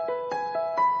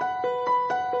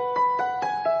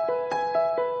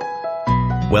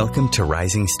Welcome to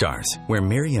Rising Stars, where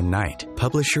Miriam Knight,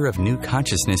 publisher of New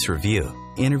Consciousness Review,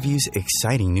 interviews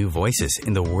exciting new voices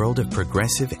in the world of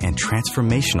progressive and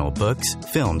transformational books,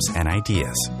 films, and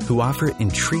ideas, who offer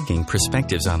intriguing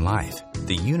perspectives on life,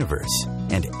 the universe,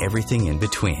 and everything in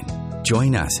between.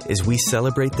 Join us as we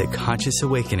celebrate the conscious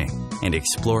awakening and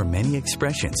explore many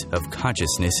expressions of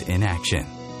consciousness in action.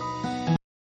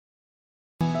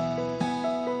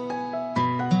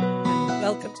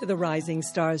 Welcome to the Rising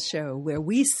Stars Show, where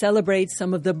we celebrate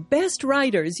some of the best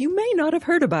writers you may not have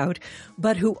heard about,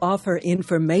 but who offer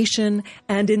information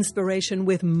and inspiration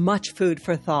with much food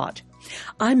for thought.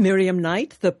 I'm Miriam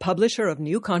Knight, the publisher of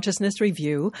New Consciousness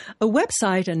Review, a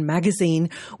website and magazine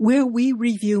where we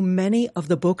review many of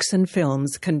the books and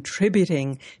films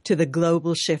contributing to the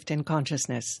global shift in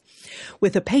consciousness.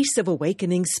 With the pace of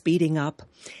awakening speeding up,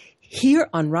 here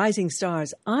on Rising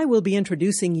Stars, I will be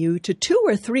introducing you to 2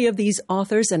 or 3 of these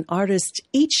authors and artists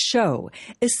each show,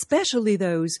 especially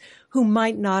those who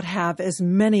might not have as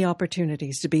many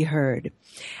opportunities to be heard.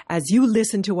 As you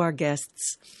listen to our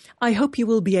guests, I hope you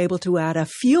will be able to add a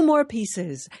few more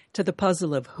pieces to the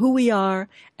puzzle of who we are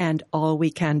and all we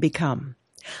can become.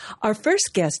 Our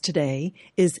first guest today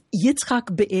is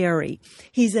Yitzhak Be'eri.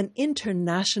 He's an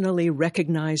internationally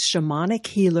recognized shamanic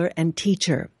healer and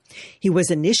teacher. He was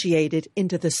initiated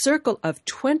into the circle of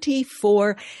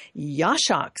 24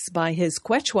 Yashaks by his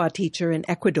Quechua teacher in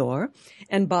Ecuador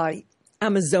and by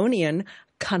Amazonian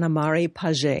Kanamari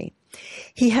Page.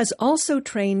 He has also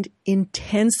trained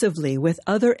intensively with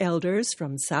other elders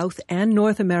from South and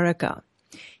North America.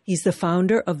 He's the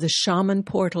founder of the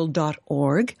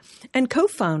shamanportal.org and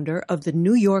co-founder of the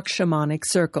New York Shamanic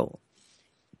Circle.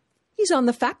 He's on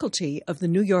the faculty of the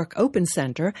New York Open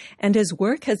Center, and his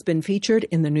work has been featured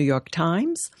in the New York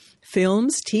Times,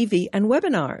 films, TV, and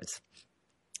webinars.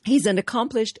 He's an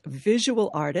accomplished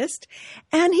visual artist,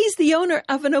 and he's the owner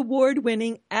of an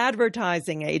award-winning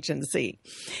advertising agency.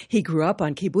 He grew up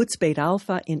on Kibbutz Beit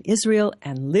Alpha in Israel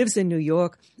and lives in New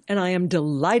York, and I am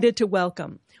delighted to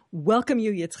welcome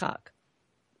you, Yitzhak.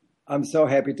 I'm so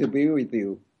happy to be with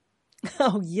you.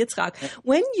 Oh, Yitzhak,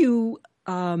 when you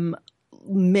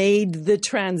made the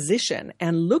transition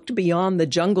and looked beyond the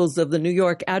jungles of the New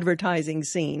York advertising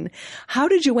scene, how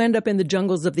did you end up in the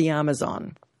jungles of the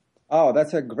Amazon? Oh,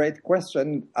 that's a great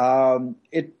question.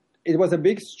 It was a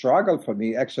big struggle for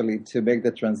me, actually, to make the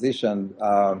transition.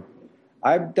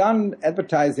 I've done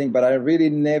advertising, but I really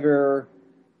never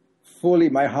fully,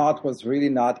 my heart was really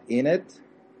not in it.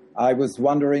 I was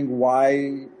wondering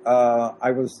why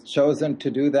I was chosen to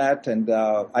do that, and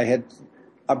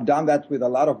I've done that with a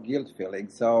lot of guilt feeling.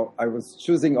 So I was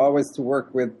choosing always to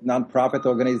work with nonprofit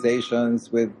organizations,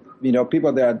 with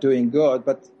people that are doing good,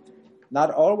 but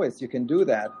not always you can do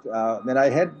that. And I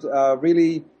had a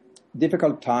really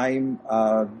difficult time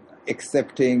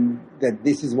accepting that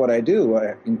this is what I do,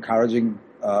 encouraging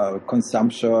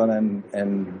consumption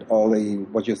and all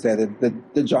what you said,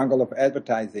 the jungle of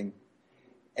advertising.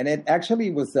 And it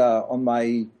actually was on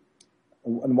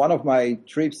one of my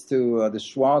trips to the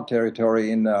Shuar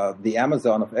territory in the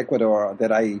Amazon of Ecuador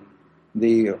that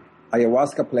the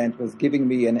ayahuasca plant was giving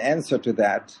me an answer to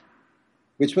that,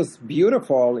 which was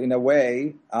beautiful in a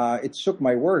way. It shook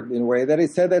my world in a way that it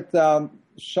said that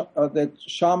that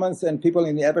shamans and people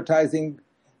in the advertising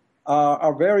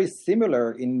are very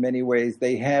similar in many ways.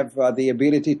 They have the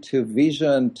ability to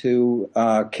vision, to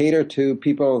cater to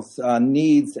people's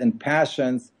needs and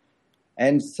passions.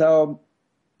 And so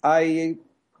I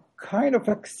kind of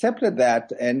accepted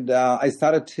that, and I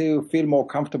started to feel more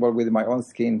comfortable with my own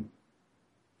skin.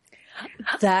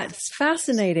 That's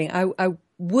fascinating. I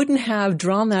wouldn't have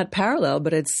drawn that parallel,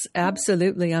 but it's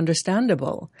absolutely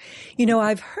understandable.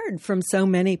 I've heard from so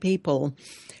many people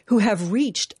who have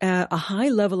reached a high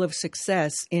level of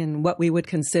success in what we would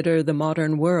consider the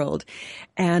modern world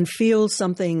and feel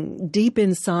something deep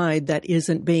inside that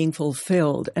isn't being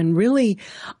fulfilled and really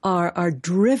are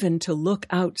driven to look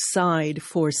outside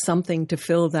for something to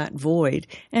fill that void.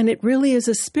 And it really is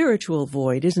a spiritual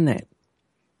void, isn't it?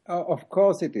 Of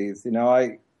course it is.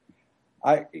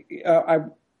 I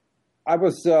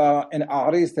was an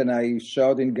artist, and I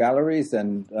showed in galleries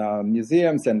and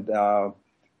museums, and I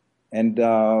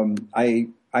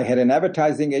had an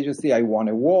advertising agency. I won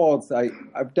awards.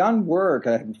 I've done work.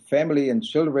 I have family and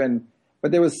children,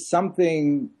 but there was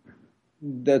something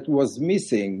that was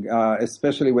missing,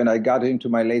 especially when I got into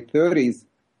my late 30s.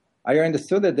 I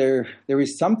understood that there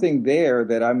is something there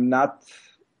that I'm not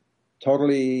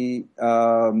totally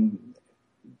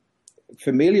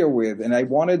familiar with, and I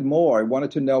wanted more. I wanted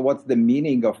to know what's the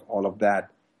meaning of all of that,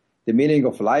 the meaning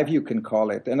of life, you can call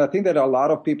it. And I think that a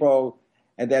lot of people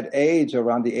at that age,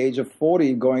 around the age of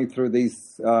 40, going through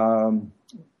this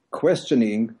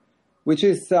questioning, which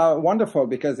is wonderful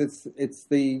because it's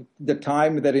the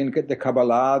time that in the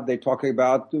Kabbalah they talk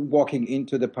about walking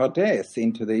into the Pardes,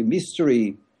 into the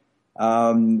mystery.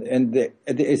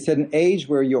 It's an age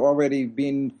where you've already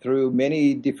been through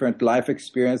many different life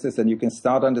experiences, and you can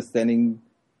start understanding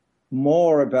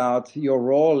more about your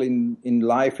role in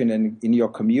life and in your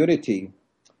community.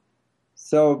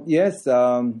 So yes,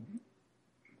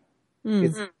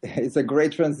 it's a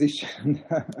great transition.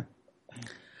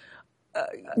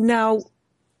 Now,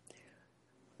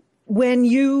 when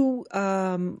you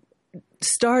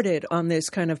started on this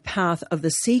kind of path of the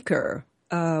seeker,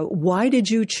 why did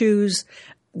you choose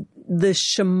the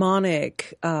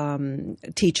shamanic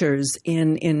teachers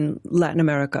in Latin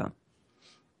America?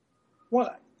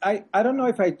 Well, I don't know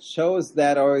if I chose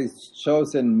that or it's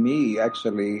chosen me,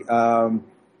 actually. I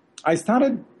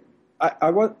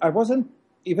wasn't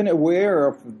even aware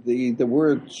of the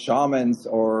word shamans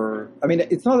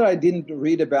it's not that I didn't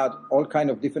read about all kind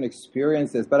of different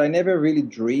experiences, but I never really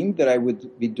dreamed that I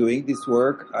would be doing this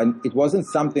work. And it wasn't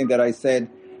something that I said,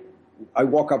 I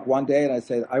woke up one day and I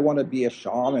said, I want to be a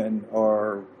shaman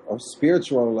or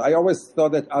spiritual. I always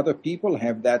thought that other people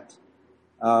have that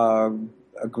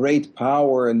a great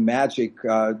power and magic,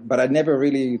 but I never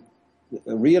really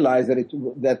realized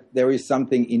that there is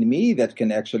something in me that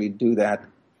can actually do that.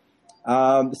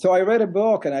 So I read a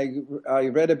book and I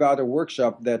read about a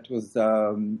workshop that was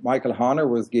Michael Harner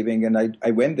was giving, and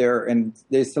I went there and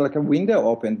there's like a window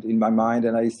opened in my mind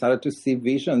and I started to see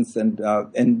visions,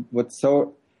 and what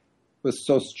was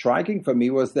so striking for me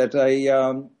was that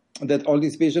that all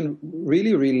these visions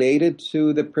really related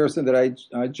to the person that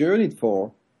I journeyed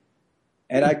for.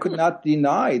 And I could not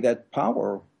deny that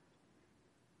power.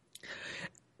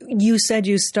 You said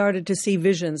you started to see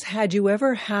visions. Had you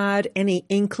ever had any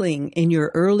inkling in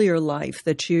your earlier life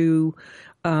that you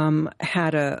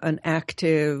had an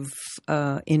active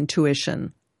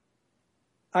intuition?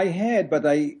 I had, but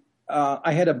I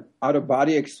had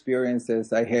out-of-body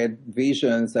experiences. I had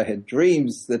visions. I had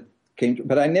dreams that came,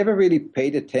 but I never really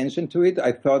paid attention to it.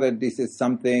 I thought that this is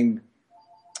something,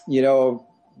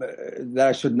 that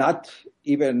I should not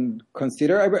even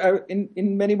consider.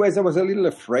 In many ways, I was a little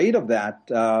afraid of that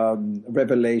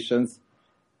revelations.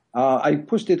 I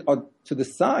pushed it to the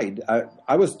side.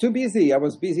 I was too busy. I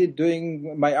was busy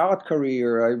doing my art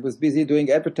career. I was busy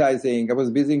doing advertising. I was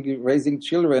busy raising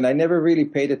children. I never really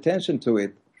paid attention to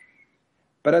it.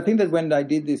 But I think that when I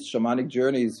did these shamanic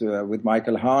journeys with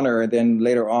Michael Harner and then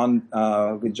later on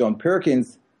with John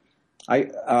Perkins,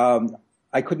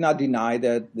 I could not deny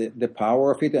that the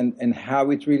power of it and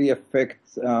how it really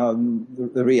affects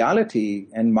the reality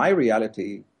and my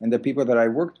reality and the people that I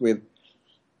worked with.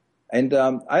 And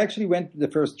I actually went the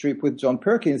first trip with John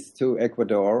Perkins to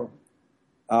Ecuador.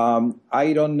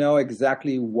 I don't know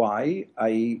exactly why.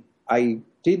 I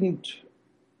didn't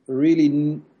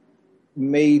really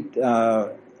made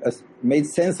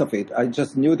sense of it. I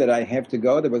just knew that I have to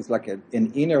go. There was like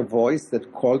an inner voice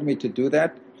that called me to do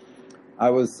that.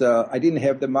 I didn't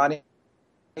have the money.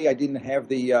 I didn't have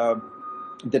the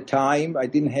time. I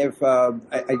didn't have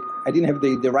I didn't have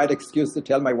the right excuse to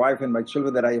tell my wife and my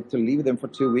children that I have to leave them for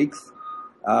 2 weeks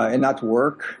and not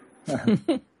work.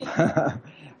 But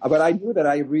I knew that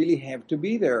I really have to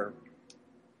be there.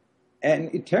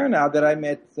 And it turned out that I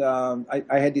met,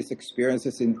 I had these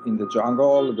experiences in the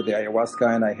jungle with the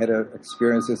ayahuasca, and I had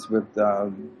experiences with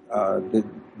the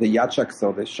yachaks,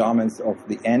 or the shamans of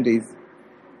the Andes.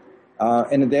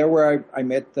 And there where I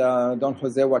met Don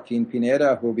Jose Joaquin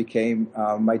Pineda, who became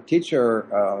my teacher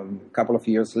a couple of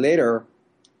years later.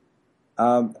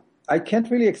 I can't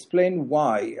really explain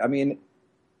why. I mean,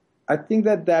 I think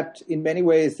that in many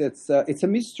ways it's a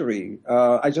mystery.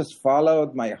 I just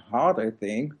followed my heart, I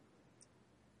think.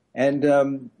 And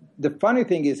the funny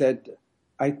thing is that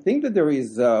I think that there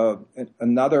is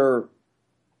another,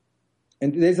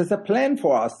 and there's a plan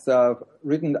for us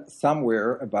written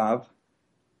somewhere above.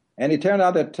 And it turned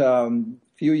out that a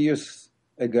few years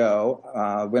ago,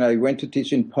 when I went to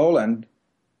teach in Poland,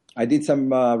 I did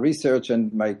some research,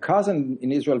 and my cousin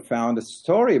in Israel found a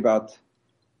story about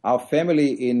our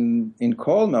family in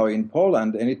Kolno, in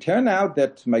Poland. And it turned out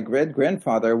that my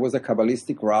great-grandfather was a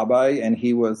Kabbalistic rabbi, and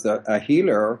he was a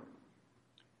healer.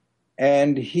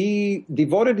 And he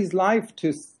devoted his life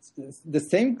to the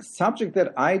same subject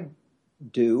that I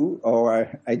do,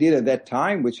 or I did at that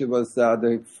time, which was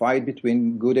the fight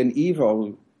between good and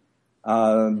evil,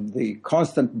 the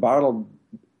constant battle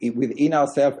within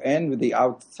ourselves and with the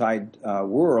outside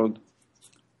world.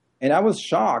 And I was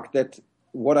shocked that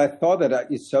what I thought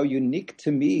that is so unique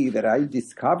to me that I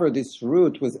discovered this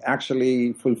route was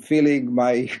actually fulfilling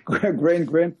my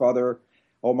great-grandfather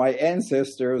or my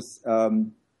ancestors'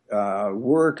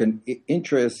 work and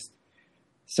interest.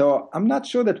 So I'm not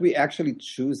sure that we're actually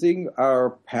choosing our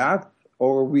path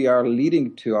or we are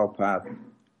leading to our path.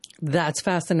 That's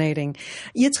fascinating.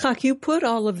 Yitzhak, you put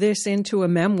all of this into a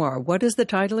memoir. What is the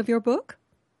title of your book?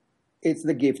 It's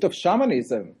The Gift of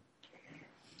Shamanism.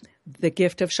 The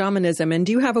Gift of Shamanism. And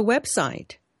do you have a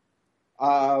website?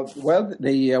 Well,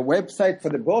 the website for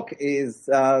the book is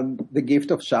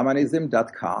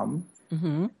thegiftofshamanism.com.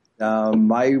 Mm-hmm.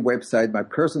 My website, my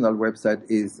personal website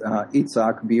is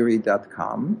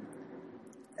itzhakbeery.com.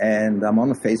 And I'm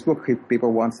on Facebook if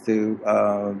people want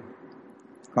to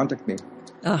contact me.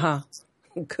 Uh-huh.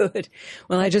 Good.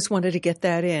 Well, I just wanted to get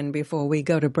that in before we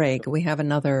go to break. We have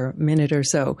another minute or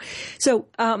so. So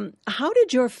how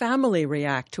did your family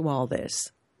react to all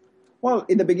this? Well,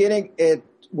 in the beginning, it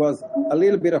was a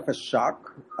little bit of a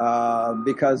shock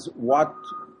because what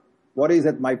is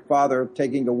it, my father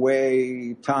taking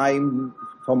away time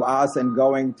from us and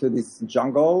going to this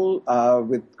jungle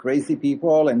with crazy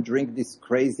people and drink this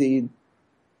crazy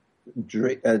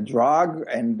drug?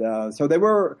 And so they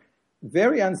were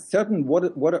very uncertain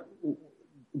what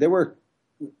they were,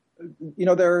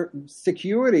 their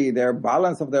security, their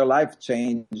balance of their life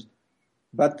changed.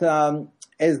 But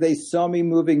as they saw me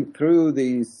moving through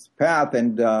this path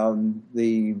and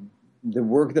the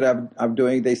work that I'm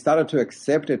doing, they started to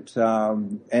accept it.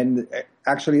 And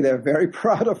actually, they're very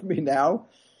proud of me now.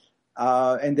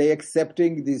 And they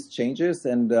accepting these changes.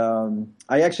 And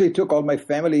I actually took all my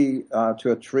family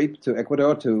to a trip to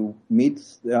Ecuador to meet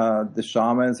the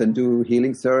shamans and do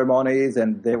healing ceremonies.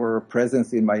 And they were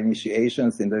present in my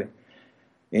initiations in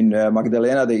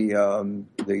Magdalena,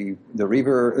 the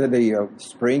river, the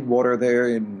spring water there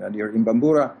in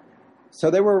Bambura.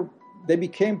 So they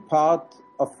became part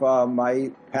of my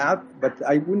path, but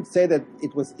I wouldn't say that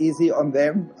it was easy on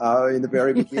them in the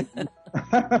very beginning.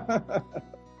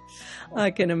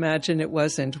 I can imagine it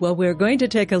wasn't. Well, we're going to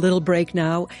take a little break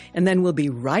now, and then we'll be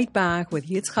right back with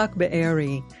Yitzhak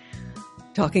Be'eri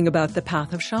talking about the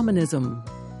path of shamanism.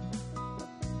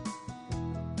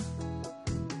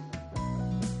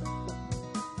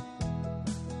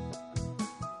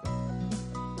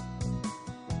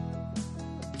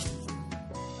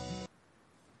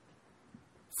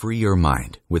 Free your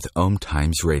mind with Om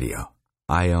Times Radio,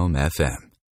 IOM FM.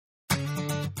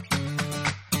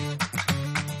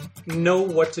 Know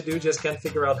what to do, just can't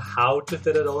figure out how to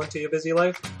fit it all into your busy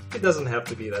life? It doesn't have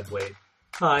to be that way.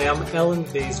 Hi, I'm Ellen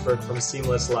Daysberg from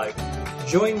Seamless Life.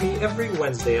 Join me every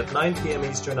Wednesday at 9 p.m.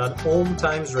 Eastern on Om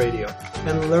Times Radio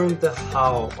and learn the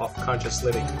how of conscious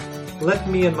living. Let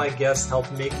me and my guests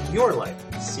help make your life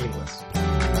seamless.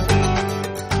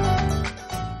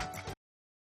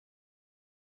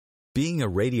 Being a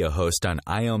radio host on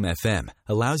IOM FM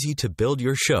allows you to build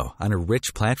your show on a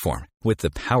rich platform with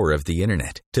the power of the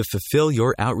internet to fulfill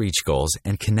your outreach goals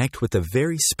and connect with a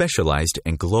very specialized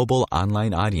and global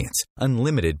online audience,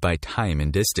 unlimited by time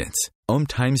and distance. Om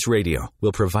Times Radio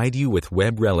will provide you with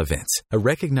web relevance, a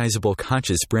recognizable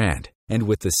conscious brand, and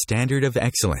with the standard of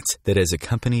excellence that has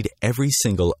accompanied every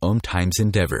single Om Times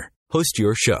endeavor. Host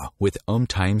your show with Om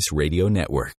Times Radio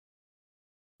Network.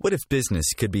 What if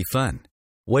business could be fun?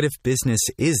 What if business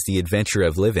is the adventure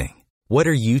of living? What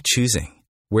are you choosing?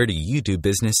 Where do you do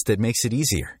business that makes it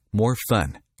easier, more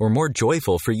fun, or more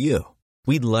joyful for you?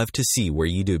 We'd love to see where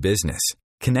you do business.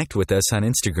 Connect with us on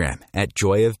Instagram at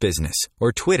Joy of Business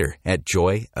or Twitter at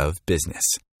Joy of Business.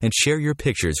 And share your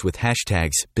pictures with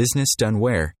hashtags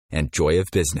BusinessDoneWhere and Joy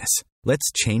of Business.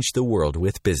 Let's change the world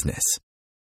with business.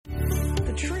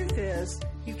 The truth is,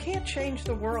 you can't change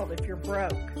the world if you're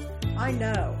broke. I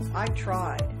know. I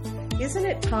tried. Isn't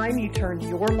it time you turned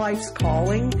your life's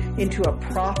calling into a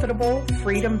profitable,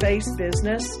 freedom-based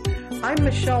business? I'm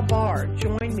Michelle Barr.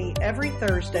 Join me every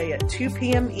Thursday at 2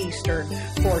 p.m. Eastern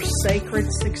for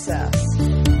Sacred Success.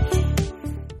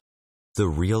 The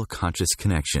Real Conscious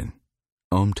Connection.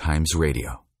 Om Times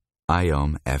Radio.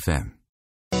 IOM FM.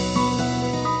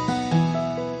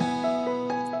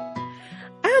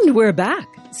 And we're back,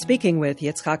 speaking with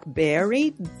Yitzhak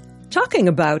Be'eri, talking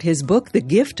about his book, The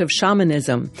Gift of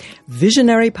Shamanism,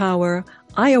 Visionary Power,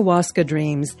 Ayahuasca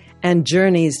Dreams, and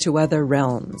Journeys to Other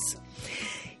Realms.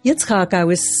 Yitzhak, I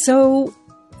was so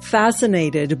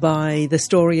fascinated by the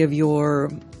story of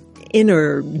your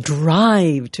inner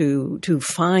drive to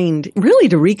find, really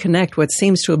to reconnect what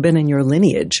seems to have been in your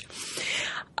lineage.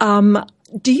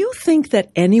 Do you think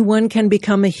that anyone can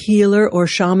become a healer or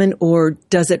shaman, or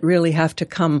does it really have to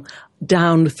come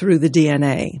down through the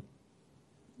DNA?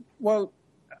 Well,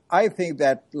 I think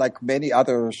that, like many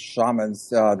other shamans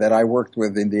that I worked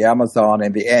with in the Amazon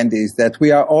and the Andes, that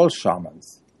we are all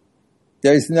shamans.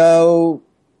 There is no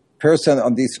person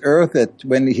on this earth that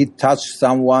when he touches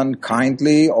someone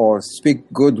kindly or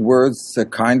speak good words,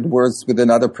 kind words with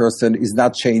another person, is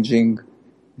not changing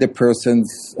the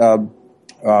person's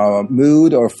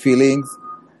mood or feelings.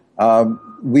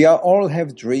 We all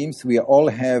have dreams. We all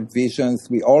have visions.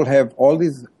 We all have all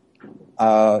these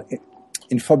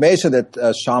information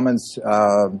that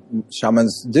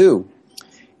shamans do.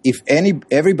 If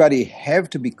everybody have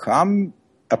to become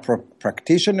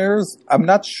practitioners, I'm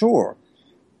not sure.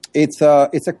 It's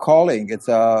a calling. It's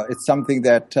something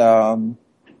that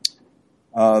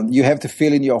you have to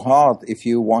feel in your heart if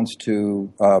you want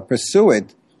to pursue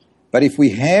it. But if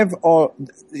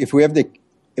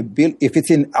it's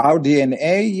in our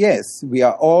DNA, yes, we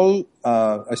are all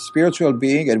a spiritual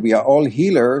being, and we are all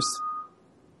healers.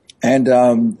 And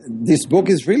this book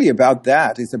is really about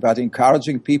that. It's about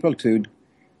encouraging people to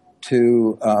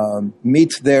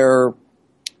meet their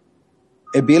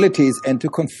abilities and to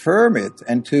confirm it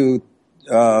and to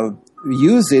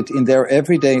use it in their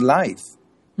everyday life.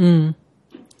 Mm.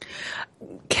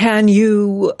 Can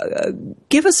you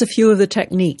give us a few of the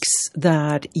techniques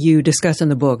that you discuss in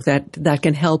the book that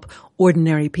can help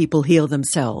ordinary people heal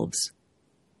themselves?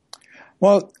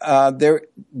 Well,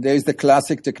 there's the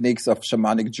classic techniques of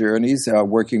shamanic journeys,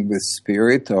 working with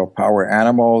spirit or power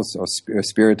animals or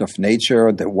spirit of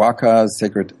nature, the wakas,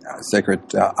 sacred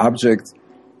objects.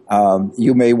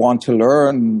 You may want to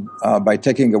learn by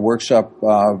taking a workshop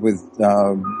with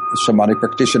shamanic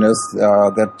practitioners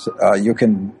that you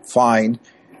can find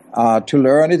to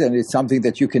learn it, and it's something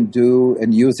that you can do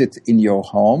and use it in your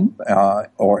home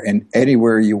or in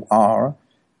anywhere you are.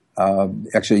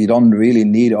 Actually, you don't really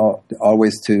need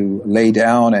always to lay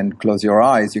down and close your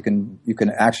eyes. You can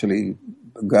actually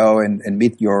go and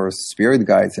meet your spirit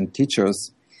guides and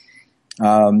teachers.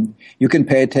 You can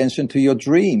pay attention to your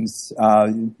dreams,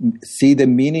 see the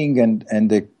meaning and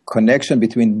the connection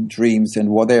between dreams and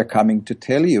what they're coming to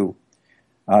tell you.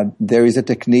 There is a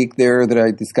technique there that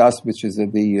I discussed, which is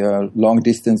the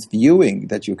long-distance viewing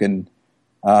that you can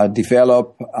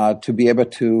develop to be able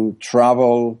to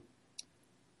travel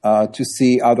to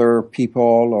see other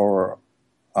people or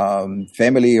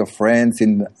family or friends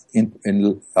in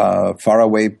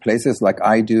faraway places, like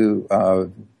I do.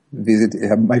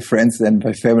 Have my friends and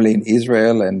my family in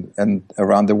Israel and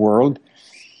around the world.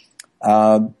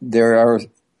 There are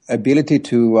ability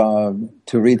to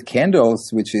read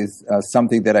candles, which is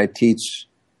something that I teach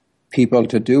people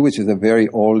to do, which is a very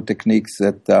old techniques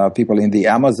that people in the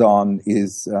Amazon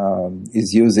is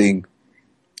using.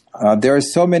 There are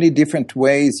so many different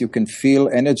ways you can feel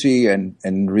energy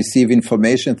and receive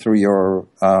information through your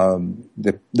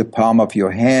the palm of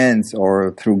your hands,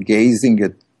 or through gazing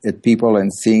at people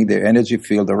and seeing their energy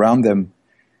field around them.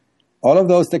 All of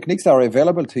those techniques are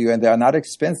available to you, and they are not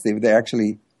expensive. They're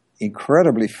actually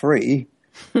incredibly free.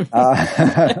 And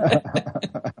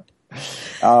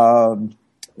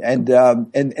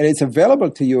it's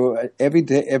available to you every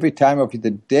day, every time of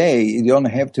the day. You don't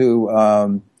have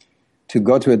to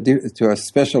go to a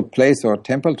special place or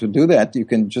temple to do that. You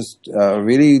can just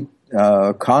really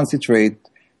concentrate,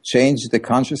 change the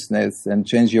consciousness, and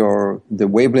change the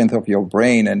wavelength of your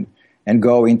brain, and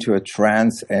go into a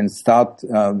trance and start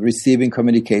receiving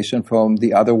communication from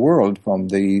the other world, from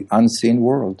the unseen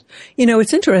world. You know,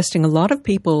 it's interesting. A lot of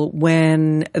people,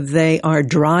 when they are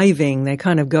driving, they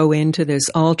kind of go into this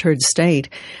altered state.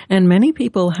 And many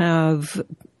people have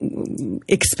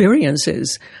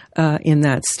experiences in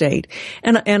that state.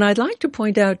 And I'd like to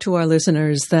point out to our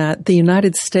listeners that the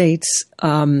United States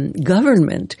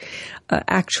government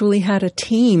actually had a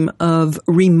team of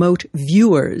remote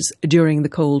viewers during the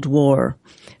Cold War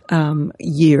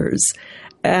years.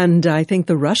 And I think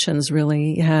the Russians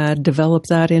really had developed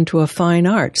that into a fine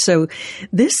art. So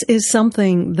this is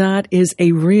something that is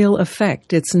a real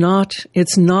effect. It's not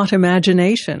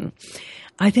imagination.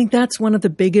 I think that's one of the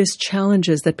biggest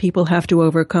challenges that people have to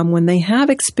overcome when they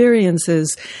have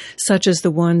experiences such as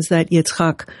the ones that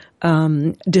Yitzhak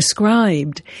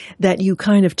described, that you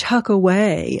kind of tuck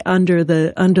away under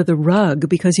the rug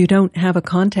because you don't have a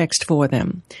context for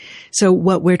them. So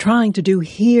what we're trying to do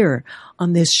here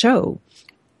on this show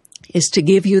is to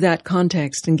give you that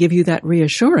context and give you that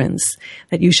reassurance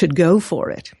that you should go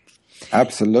for it.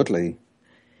 Absolutely.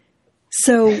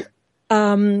 So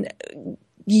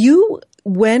you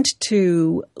went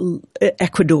to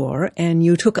Ecuador and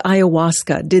you took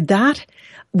ayahuasca.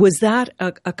 Was that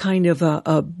a kind of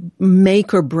a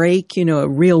make or break, a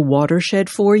real watershed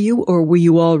for you, or were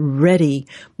you already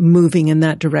moving in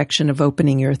that direction of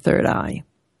opening your third eye?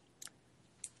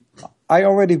 I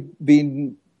already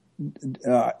been,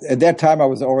 at that time I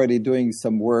was already doing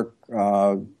some work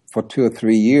for 2 or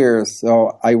 3 years.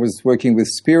 So I was working with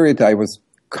spirit. I was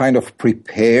kind of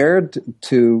prepared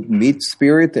to meet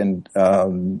spirit and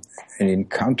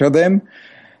encounter them.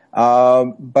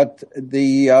 But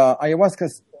the ayahuasca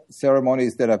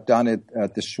ceremonies that I've done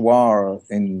at the Shuar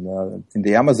in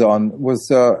the Amazon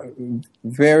was a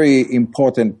very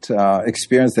important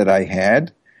experience that I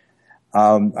had.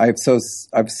 I've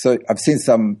seen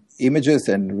some images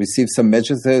and received some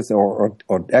messages or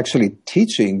actually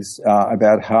teachings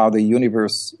about how the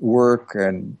universe work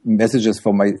and messages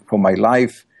for my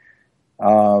life.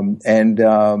 And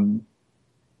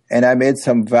I made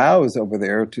some vows over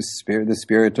there to the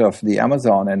spirit of the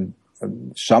Amazon, and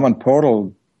Shaman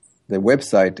Portal, the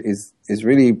website, is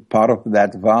really part of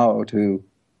that vow to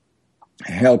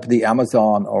help the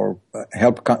Amazon or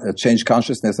help change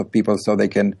consciousness of people so they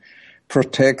can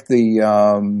protect the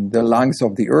lungs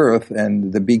of the earth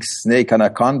and the big snake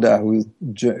anaconda who's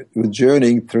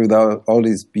journeying through all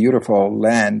this beautiful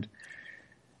land.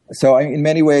 So in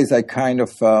many ways, I kind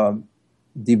of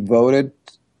devoted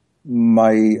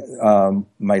my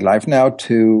life now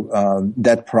to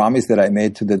that promise that I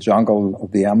made to the jungle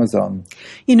of the Amazon.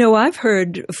 You know, I've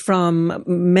heard from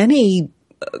many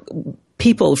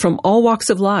people from all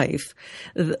walks of life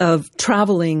of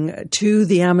traveling to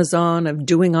the Amazon, of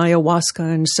doing ayahuasca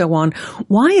and so on.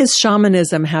 Why is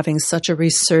shamanism having such a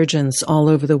resurgence all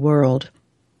over the world?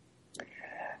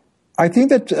 I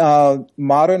think that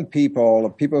modern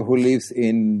people who live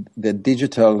in the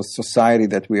digital society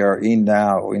that we are in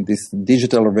now, in this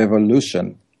digital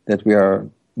revolution that we are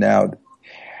now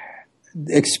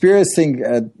experiencing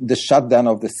the shutdown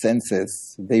of the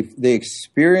senses, they're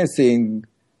experiencing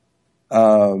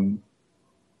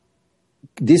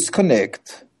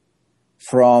disconnect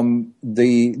from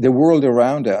the world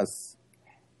around us.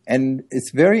 And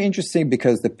it's very interesting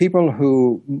because the people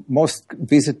who most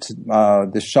visit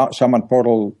the Shaman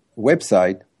Portal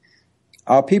website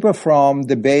are people from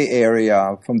the Bay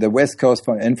Area, from the West Coast,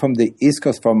 and from the East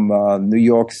Coast, from New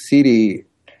York City,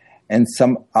 and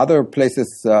some other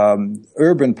places,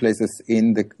 urban places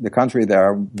in the country that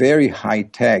are very high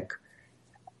tech,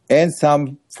 and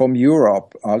some from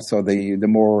Europe, also the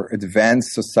more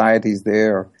advanced societies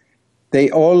there. They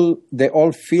all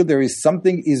feel there is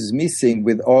something is missing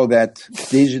with all that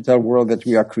digital world that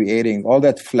we are creating, all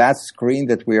that flat screen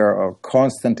that we are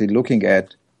constantly looking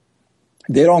at.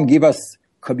 They don't give us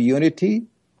community,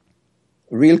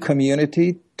 real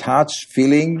community, touch,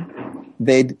 feeling.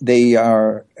 They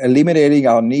are eliminating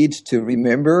our need to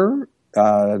remember.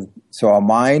 So our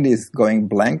mind is going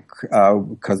blank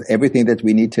because everything that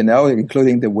we need to know,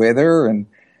 including the weather and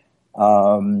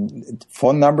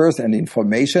phone numbers and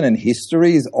information and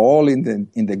history, is all in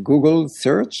the Google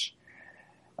search.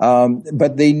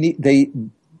 But they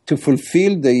to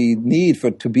fulfill the need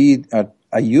to be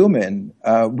a human,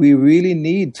 we really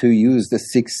need to use the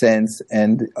sixth sense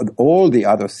and all the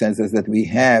other senses that we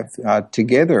have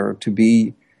together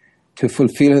to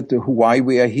fulfill why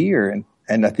we are here.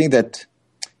 And I think that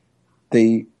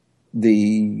the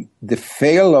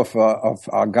fail of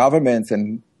our governments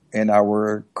and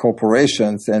our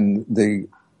corporations and the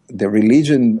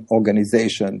religion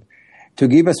organization to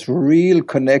give us real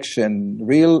connection,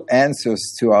 real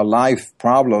answers to our life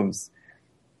problems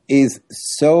is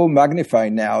so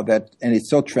magnified now and it's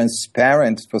so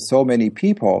transparent for so many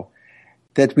people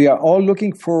that we are all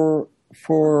looking for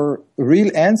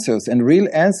real answers, and real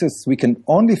answers we can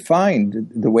only find,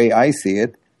 the way I see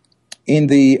it, in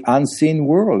the unseen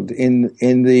world, in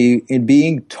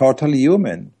being totally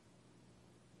human.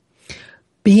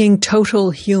 Being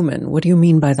total human. What do you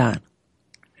mean by that?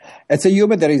 It's a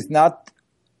human that is not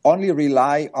only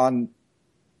rely on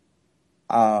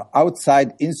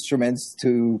outside instruments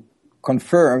to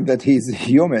confirm that he's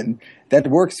human, that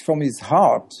works from his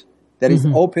heart, that is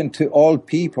open to all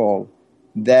people,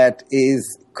 that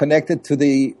is connected to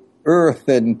the earth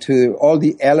and to all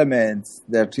the elements,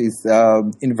 that is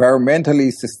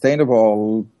environmentally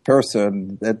sustainable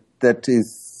person, that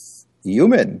is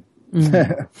human.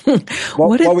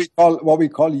 What we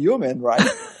call human, right?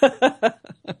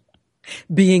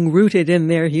 Being rooted in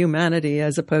their humanity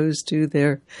as opposed to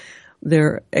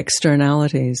their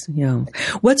externalities. Yeah.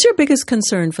 What's your biggest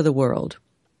concern for the world?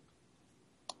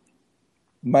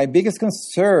 My biggest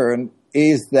concern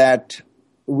is that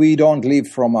we don't live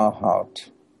from our heart.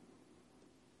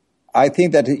 I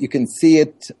think that you can see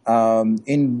it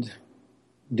in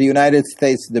the United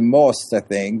States the most, I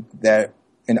think, that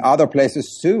in other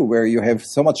places too, where you have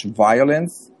so much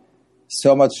violence,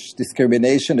 so much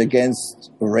discrimination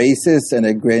against races and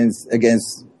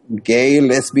against gay,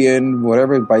 lesbian,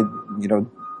 whatever, by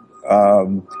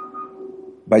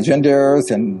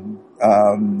genders, and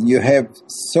you have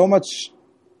so much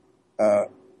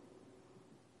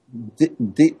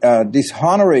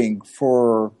dishonoring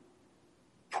for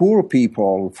poor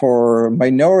people, for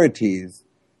minorities.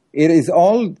 It is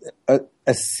all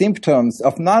a symptoms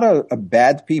of not a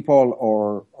bad people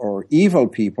or evil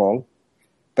people,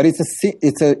 but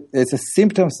it's a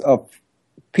symptoms of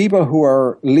people who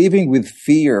are living with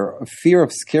fear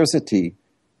of scarcity,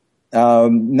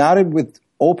 not with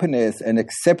openness and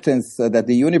acceptance that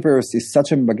the universe is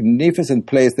such a magnificent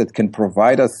place that can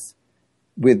provide us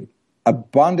with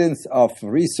abundance of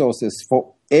resources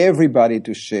for everybody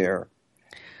to share.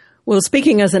 Well,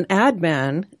 speaking as an ad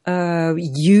man,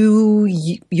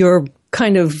 your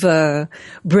kind of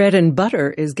bread and butter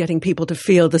is getting people to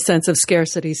feel the sense of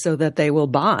scarcity so that they will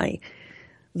buy,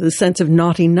 the sense of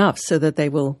not enough so that they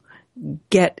will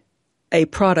get a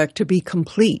product to be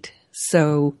complete.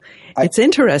 So it's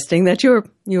interesting that you're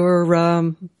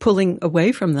pulling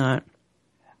away from that.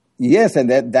 Yes, and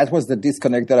that was the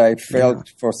disconnect that I felt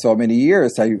for so many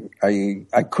years. I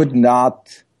could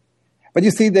not. But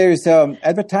you see, there's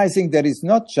advertising that is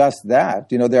not just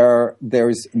that. You know,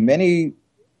 there's many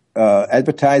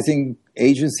advertising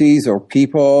agencies or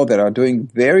people that are doing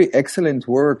very excellent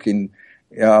work in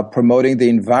promoting the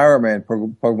environment,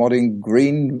 promoting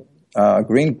green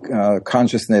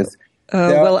consciousness.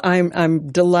 Well, I'm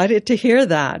delighted to hear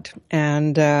that,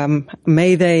 and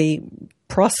may they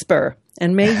prosper.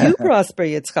 And may you prosper,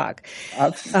 Yitzchak.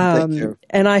 Thank you.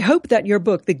 And I hope that your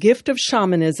book, The Gift of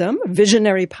Shamanism,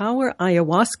 Visionary Power,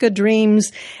 Ayahuasca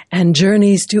Dreams, and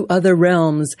Journeys to Other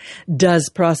Realms, does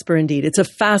prosper indeed. It's a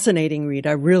fascinating read.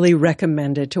 I really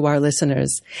recommend it to our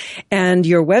listeners. And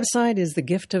your website is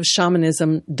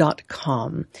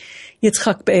thegiftofshamanism.com.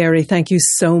 Yitzchak Be'eri, thank you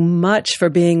so much for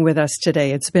being with us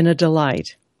today. It's been a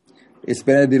delight. It's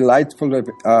been a delightful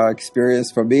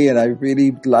experience for me, and I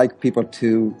really like people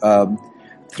to,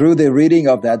 through the reading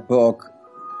of that book,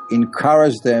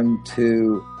 encourage them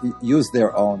to use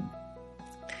their own.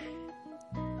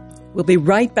 We'll be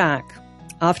right back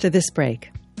after this break.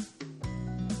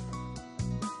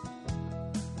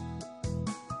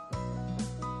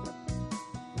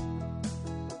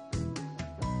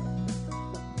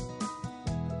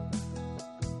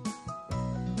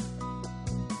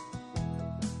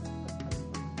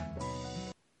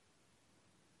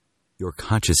 Your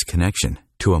conscious connection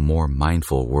to a more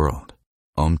mindful world.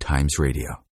 Om Times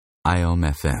Radio. IOM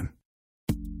FM.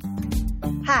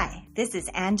 Hi, this is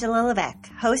Angela Levesque,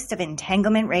 host of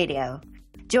Entanglement Radio.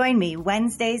 Join me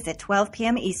Wednesdays at 12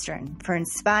 p.m. Eastern for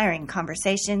inspiring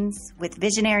conversations with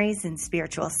visionaries in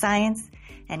spiritual science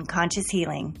and conscious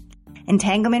healing.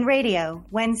 Entanglement Radio,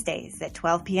 Wednesdays at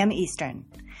 12 p.m. Eastern.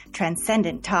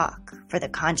 Transcendent talk for the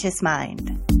conscious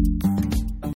mind.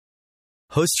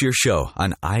 Host your show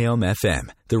on IOM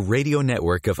FM, the radio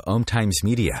network of Om Times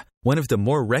Media, one of the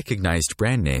more recognized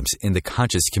brand names in the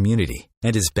conscious community,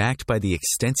 and is backed by the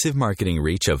extensive marketing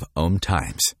reach of Om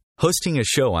Times. Hosting a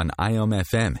show on IOM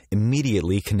FM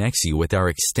immediately connects you with our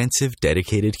extensive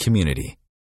dedicated community.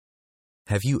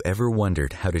 Have you ever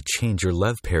wondered how to change your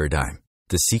love paradigm?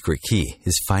 The secret key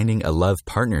is finding a love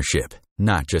partnership,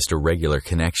 not just a regular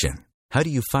connection. How do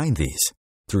you find these?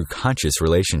 Through conscious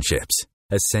relationships.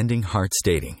 Ascending Hearts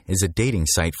Dating is a dating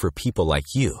site for people like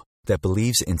you that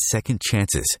believes in second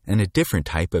chances and a different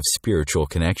type of spiritual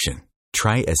connection.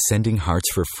 Try Ascending Hearts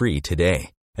for free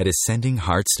today at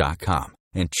ascendinghearts.com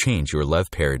and change your love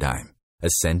paradigm.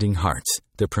 Ascending Hearts,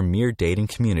 the premier dating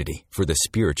community for the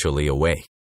spiritually awake.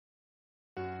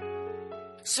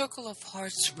 Circle of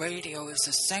Hearts Radio is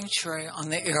a sanctuary on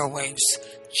the airwaves.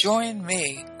 Join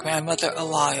me, Grandmother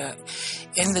Elia,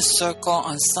 in the circle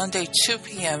on Sunday 2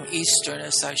 p.m. Eastern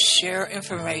as I share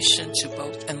information to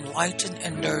both enlighten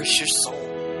and nourish your soul.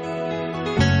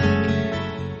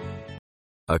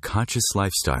 A conscious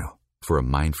lifestyle for a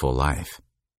mindful life.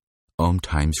 Om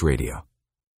Times Radio.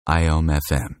 IOM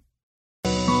FM.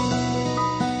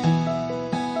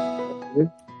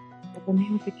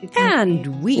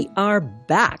 And we are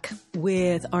back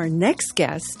with our next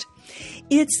guest.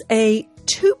 It's a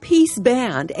two-piece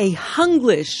band, a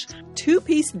Hunglish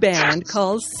two-piece band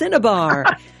called Cinnabar.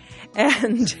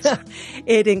 And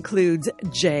it includes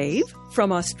Jave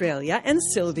from Australia and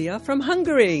Sylvia from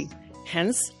Hungary,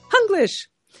 hence Hunglish.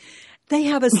 They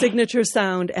have a signature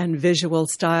sound and visual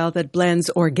style that blends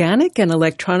organic and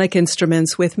electronic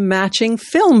instruments with matching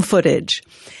film footage.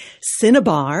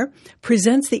 Cinnabar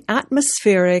presents the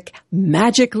atmospheric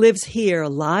Magic Lives Here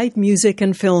live music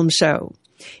and film show.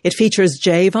 It features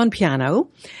Jave on piano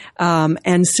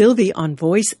and Sylvie on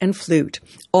voice and flute,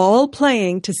 all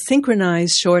playing to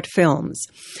synchronize short films.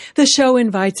 The show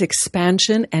invites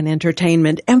expansion and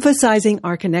entertainment, emphasizing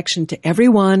our connection to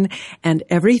everyone and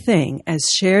everything as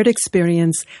shared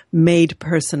experience made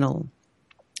personal.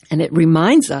 And it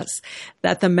reminds us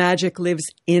that the magic lives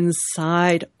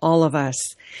inside all of us.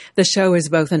 The show is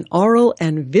both an oral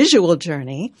and visual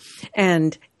journey.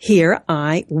 And here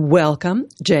I welcome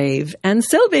Jave and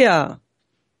Sylvia.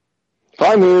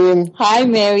 Hi, Miriam. Hi,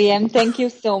 Miriam. Thank you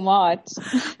so much.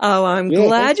 Oh, I'm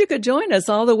glad you could join us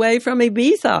all the way from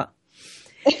Ibiza.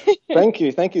 Thank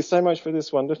you. Thank you so much for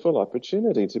this wonderful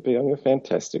opportunity to be on your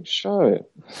fantastic show.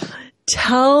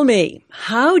 Tell me,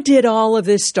 how did all of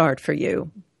this start for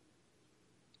you?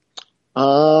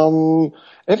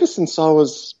 Ever since I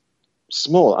was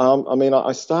small,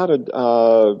 I started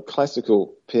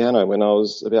classical piano when I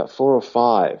was about 4 or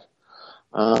 5.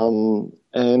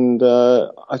 And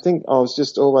I think I was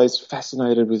just always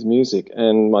fascinated with music,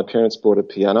 and my parents bought a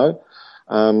piano.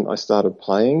 I started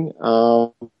playing,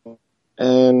 and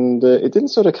it didn't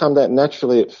sort of come that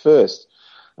naturally at first,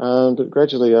 but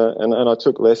gradually, and I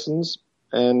took lessons,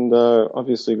 and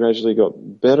obviously gradually got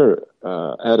better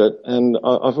at it. And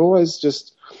I've always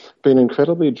just been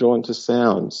incredibly drawn to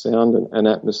sound and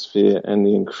atmosphere, and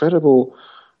the incredible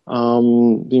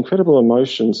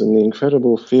emotions and the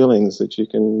incredible feelings that you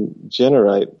can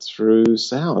generate through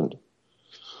sound.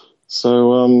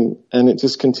 So, and it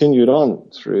just continued on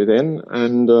through then,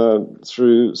 and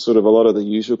through sort of a lot of the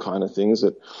usual kind of things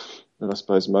that I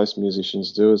suppose most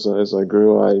musicians do. As I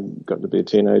grew, I got to be a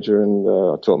teenager, and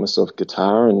I taught myself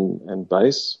guitar and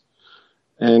bass,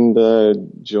 and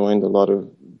joined a lot of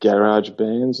garage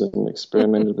bands and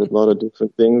experimented with a lot of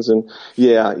different things. And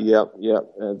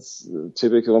it's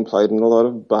typical, and played in a lot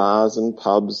of bars and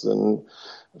pubs and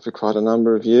for quite a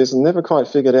number of years, and never quite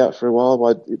figured out for a while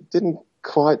why it didn't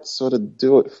quite sort of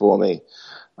do it for me.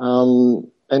 And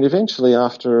eventually,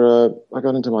 after I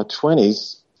got into my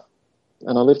 20s,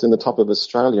 and I lived in the top of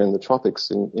Australia in the tropics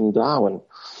in Darwin,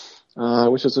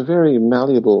 which was a very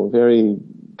malleable, very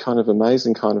kind of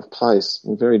amazing kind of place,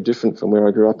 and very different from where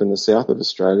I grew up in the south of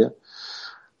Australia.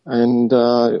 And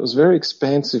it was a very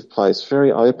expansive place,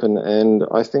 very open, and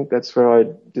I think that's where I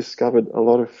discovered a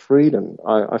lot of freedom.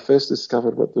 I first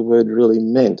discovered what the word really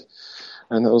meant,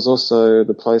 and that was also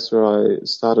the place where I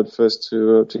started first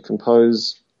to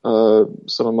compose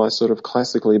some of my sort of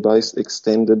classically based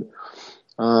extended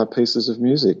pieces of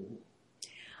music.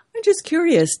 I'm just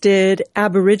curious, did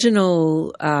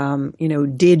Aboriginal,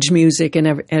 didge music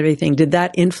and everything, did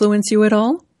that influence you at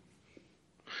all?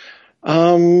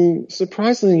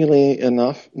 Surprisingly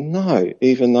enough, no.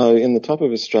 Even though in the top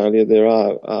of Australia there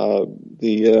are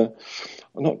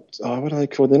what are they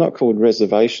called? They're not called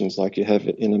reservations like you have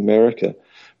in America,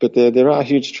 but there are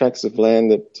huge tracts of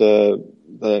land that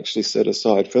they actually set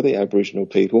aside for the Aboriginal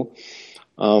people,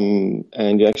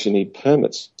 and you actually need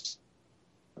permits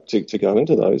to go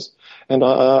into those. And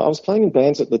I was playing in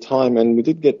bands at the time, and we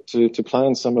did get to play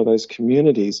in some of those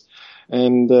communities,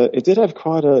 and it did have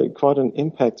quite an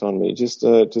impact on me, just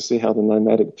to see how the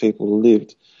nomadic people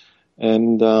lived,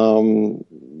 and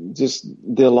just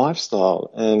their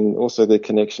lifestyle, and also their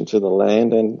connection to the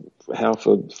land, and how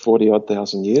for 40-odd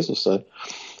thousand years or so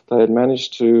they had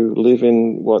managed to live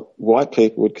in what white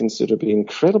people would consider to be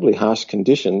incredibly harsh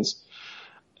conditions,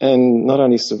 and not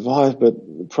only survive,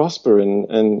 but prosper,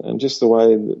 and just the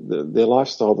way, their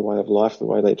lifestyle, the way of life, the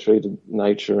way they treated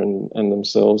nature and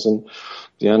themselves and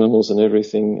the animals and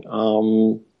everything,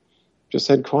 just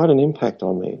had quite an impact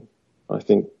on me, I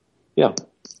think. Yeah.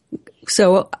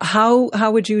 So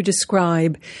how would you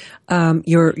describe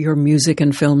your music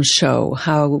and film show?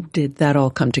 How did that all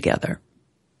come together?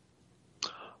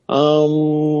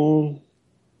 That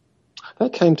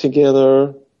came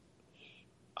together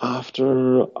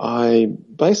after I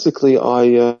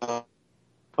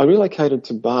relocated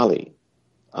to Bali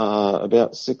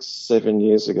about 6-7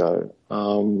 years ago,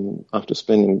 after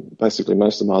spending basically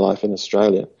most of my life in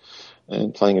Australia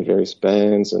and playing in various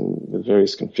bands and with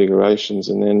various configurations,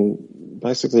 and then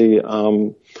basically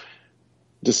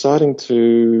deciding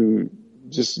to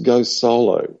just go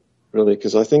solo, really,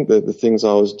 because I think that the things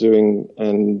I was doing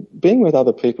and being with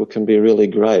other people can be really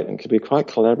great and can be quite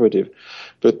collaborative.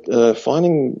 But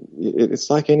it's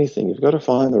like anything. You've got to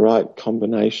find the right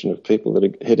combination of people that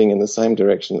are heading in the same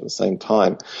direction at the same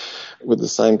time, with the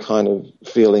same kind of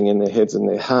feeling in their heads and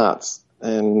their hearts.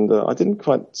 And I didn't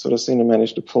quite sort of seem to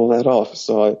manage to pull that off.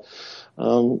 So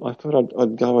I thought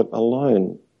I'd go it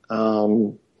alone,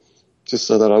 just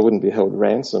so that I wouldn't be held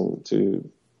ransom to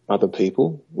other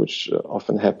people, which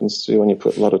often happens to when you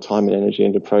put a lot of time and energy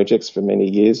into projects for many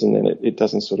years and then it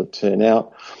doesn't sort of turn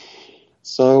out.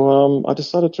 So I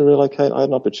decided to relocate. I had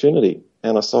an opportunity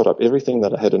and I sold up everything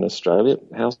that I had in Australia,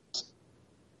 house,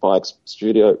 bikes,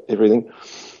 studio, everything,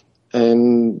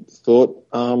 and thought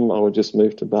I would just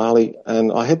move to Bali.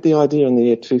 And I had the idea in the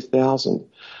year 2000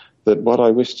 that what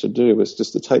I wished to do was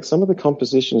just to take some of the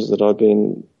compositions that I've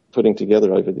been putting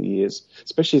together over the years,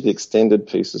 especially the extended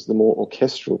pieces, the more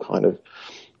orchestral kind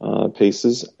of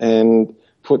pieces, and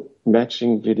put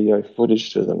matching video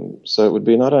footage to them. So it would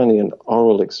be not only an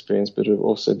oral experience, but it would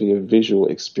also be a visual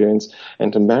experience,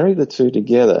 and to marry the two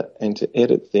together and to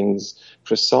edit things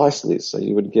precisely so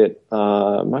you would get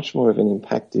much more of an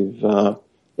impactful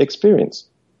experience,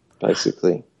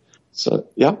 basically. So,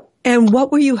 yeah. And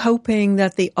what were you hoping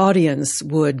that the audience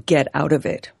would get out of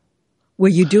it? Were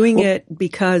you doing it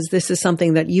because this is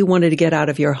something that you wanted to get out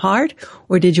of your heart,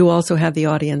 or did you also have the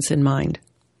audience in mind?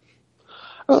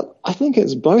 Well, I think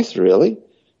it's both, really,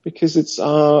 because it's,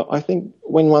 I think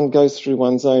when one goes through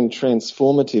one's own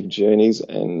transformative journeys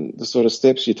and the sort of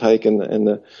steps you take and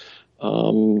the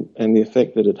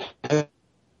effect that it has,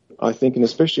 I think, and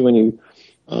especially when you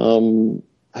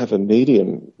have a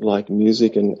medium like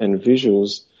music and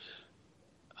visuals,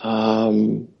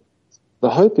 the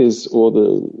hope is, or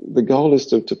the goal is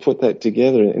to put that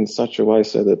together in such a way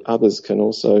so that others can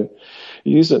also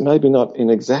use it, maybe not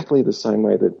in exactly the same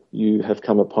way that you have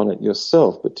come upon it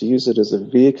yourself, but to use it as a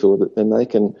vehicle that then they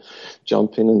can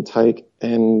jump in and take,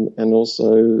 and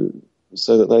also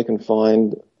so that they can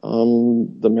find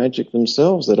the magic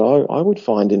themselves that I would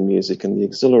find in music, and the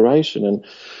exhilaration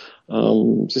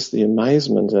and just the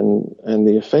amazement and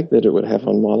the effect that it would have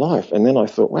on my life. And then I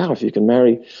thought, wow, if you can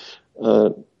marry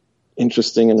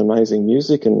interesting and amazing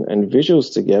music and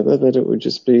visuals together, that it would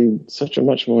just be such a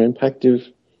much more impactful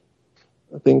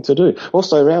thing to do.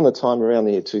 Also, around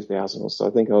the year 2000 or so,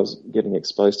 I think I was getting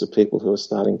exposed to people who were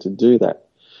starting to do that.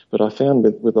 But I found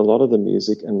with a lot of the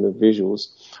music and the visuals,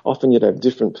 often you'd have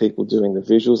different people doing the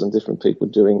visuals and different people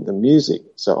doing the music.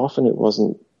 So often it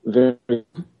wasn't very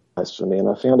nice for me, and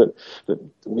I found that the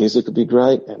music would be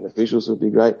great and the visuals would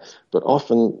be great, but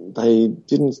often they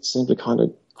didn't seem to kind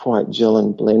of quite gel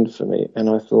and blend for me. And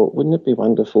I thought, wouldn't it be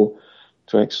wonderful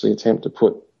to actually attempt to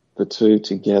put the two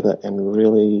together and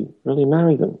really, really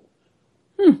marry them?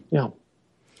 Yeah.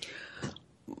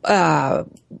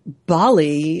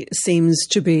 Bali seems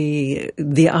to be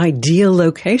the ideal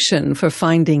location for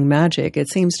finding magic. It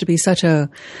seems to be such an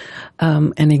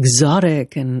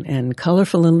exotic and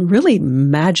colorful and really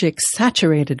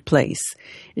magic-saturated place.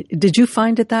 Did you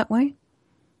find it that way?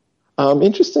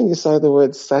 Interesting you say the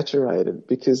word saturated,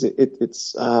 because it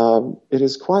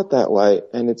is quite that way,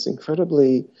 and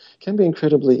can be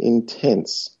incredibly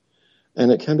intense,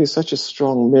 and it can be such a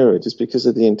strong mirror just because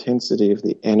of the intensity of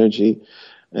the energy,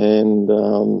 and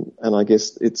I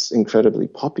guess it's incredibly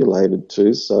populated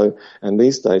too. So, and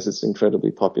these days it's incredibly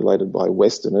populated by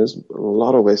Westerners. A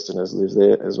lot of Westerners live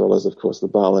there, as well as, of course, the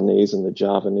Balinese and the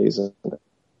Javanese and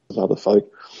other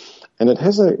folk. And it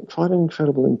has quite an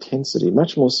incredible intensity,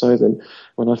 much more so than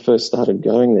when I first started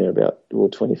going there about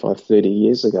 25, 30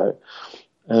 years ago.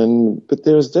 But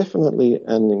there is definitely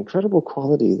an incredible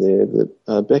quality there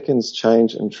that beckons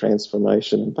change and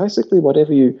transformation. And basically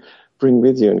whatever you bring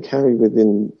with you and carry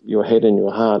within your head and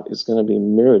your heart is going to be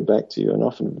mirrored back to you, and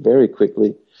often very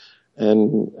quickly,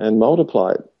 and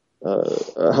multiplied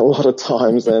a lot of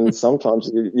times. And sometimes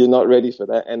you're not ready for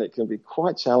that, and it can be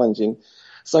quite challenging.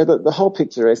 So the whole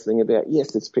picturesque thing about,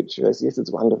 yes, it's picturesque, yes,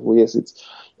 it's wonderful, yes, it's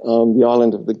the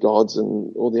island of the gods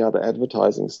and all the other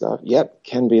advertising stuff. Yep,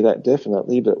 can be that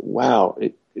definitely, but wow,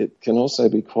 it can also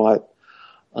be quite,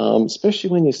 especially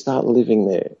when you start living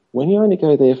there. When you only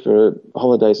go there for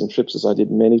holidays and trips, as I did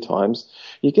many times,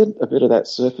 you get a bit of that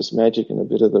surface magic and a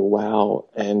bit of the wow,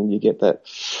 and you get that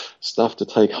stuff to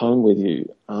take home with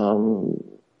you.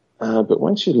 But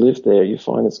once you live there, you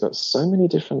find it's got so many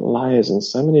different layers and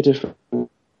so many different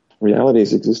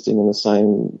realities existing in the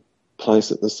same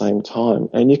place at the same time.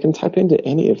 And you can tap into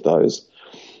any of those.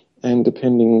 And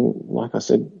depending, like I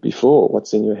said before,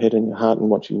 what's in your head and your heart and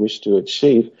what you wish to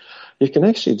achieve, you can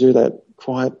actually do that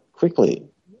quite quickly,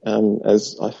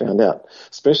 as I found out,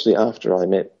 especially after I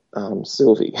met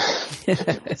Sylvie.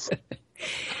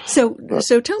 So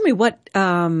tell me what,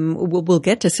 we'll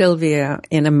get to Sylvia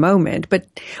in a moment, but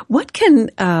what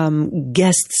can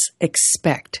guests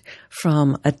expect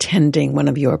from attending one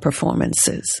of your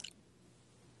performances?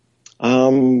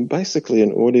 Basically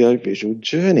an audio-visual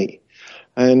journey.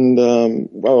 And,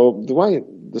 well, the way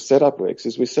the setup works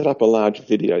is we set up a large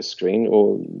video screen,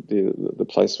 or the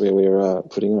place where we're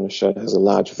putting on a show has a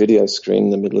large video screen in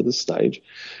the middle of the stage.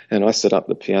 And I set up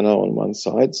the piano on one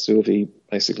side. Sylvie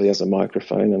basically has a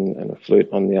microphone and a flute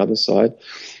on the other side.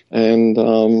 And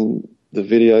the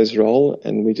videos roll,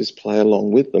 and we just play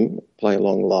along with them, play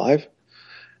along live.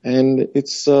 And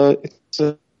it's a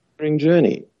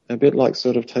journey, a bit like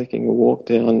sort of taking a walk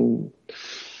down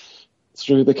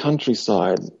through the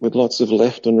countryside with lots of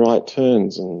left and right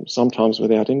turns, and sometimes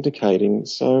without indicating.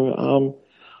 So I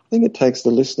think it takes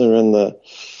the listener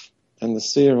and the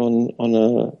seer on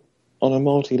a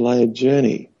multi-layered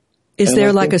journey. Is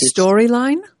there like a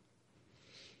storyline?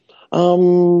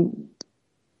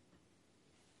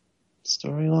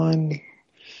 Storyline?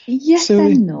 Yes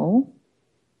and no.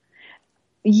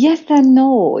 Yes and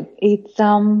no. It's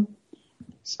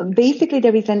basically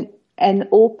there is an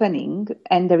opening,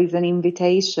 and there is an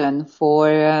invitation for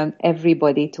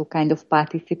everybody to kind of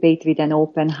participate with an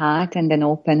open heart and an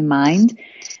open mind.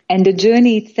 And the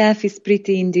journey itself is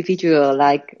pretty individual.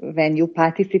 Like when you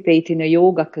participate in a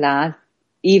yoga class,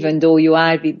 even though you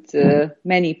are with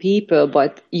many people,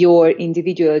 but your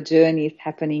individual journey is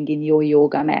happening in your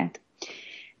yoga mat.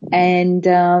 And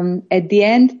at the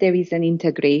end, there is an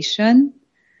integration.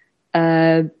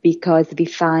 Because we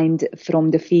find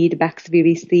from the feedbacks we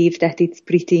receive that it's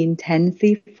pretty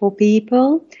intensive for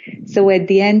people. So at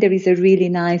the end, there is a really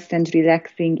nice and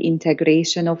relaxing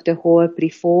integration of the whole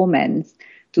performance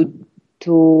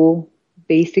to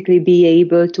basically be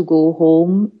able to go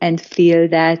home and feel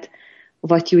that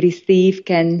what you receive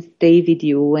can stay with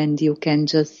you, and you can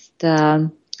just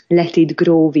let it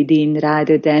grow within,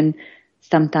 rather than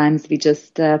sometimes we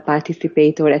just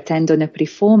participate or attend on a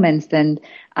performance, and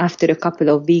after a couple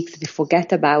of weeks we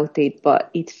forget about it. But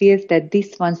it feels that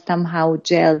this one somehow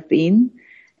gels in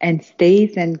and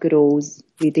stays and grows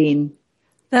within.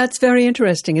 That's very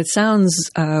interesting. It sounds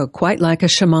quite like a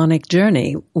shamanic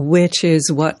journey, which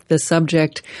is what the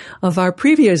subject of our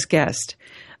previous guest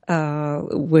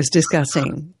was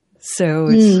discussing. So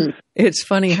it's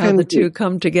funny how the two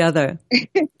come together.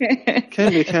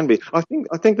 Can be. I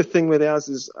think the thing with ours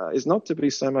is not to be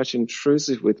so much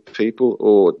intrusive with people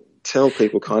or tell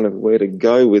people kind of where to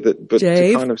go with it, but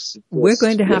Dave, to kind of we're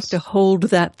going to have to hold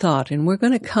that thought, and we're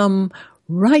going to come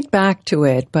right back to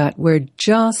it, but we're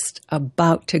just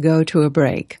about to go to a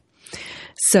break.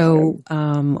 So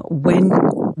when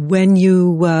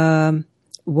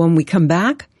we come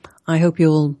back, I hope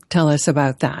you'll tell us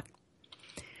about that.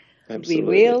 Absolutely.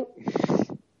 We will.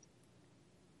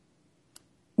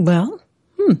 Well,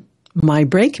 my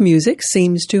break music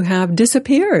seems to have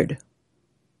disappeared.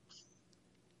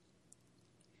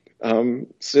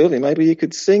 Sylvie, maybe you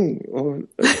could sing. Or,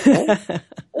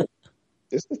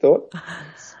 just a thought.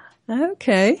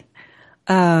 Okay.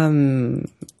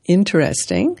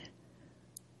 Interesting.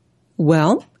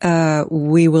 Well,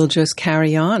 we will just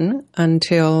carry on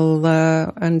until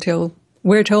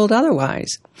we're told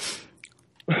otherwise.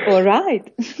 All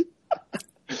right.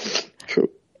 Cool.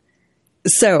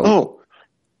 So.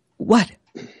 What?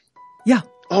 Yeah.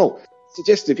 Oh,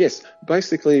 suggestive, yes.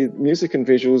 Basically, music and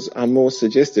visuals are more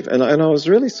suggestive. And I was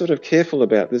really sort of careful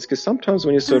about this, because sometimes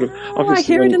when you sort of... I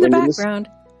hear it in the background.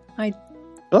 I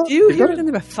do hear it in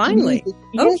the background. Finally.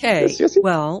 Yes, okay. Yes.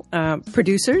 Well,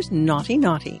 producers,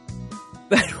 naughty.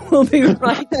 But we'll be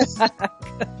right back.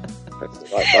 That's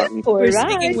the right button. We're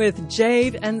speaking with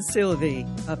Jade and Sylvie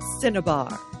of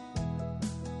Cinnabar.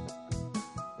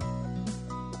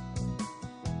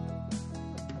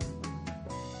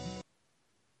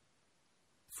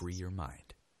 Free your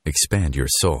mind. Expand your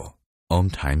soul. Om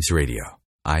Times Radio.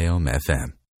 IOM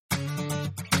FM.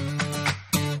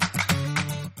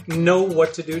 Know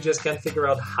what to do, just can't figure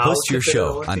out how Host to your fit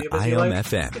show it on into your busy IOM life?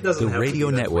 FM, It doesn't the have to radio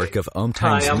be that network way. of Om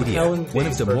Times Hi, I'm Media, Ellen one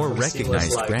of the Gaisberg more from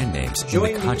recognized Seamless brand Life. names in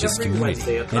Join the me conscious every community,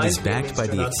 Wednesday at and is 9 backed by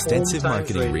Eastern the on extensive Om Times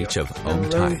marketing Radio. reach of And Om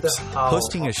learn Times. the how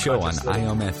Hosting a of show on conscious living.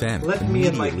 IOM FM Let me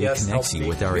and my immediately guests connects help you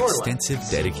with make our your life extensive,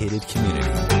 easier. dedicated community.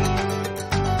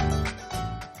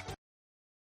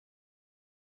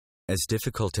 As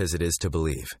difficult as it is to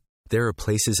believe, there are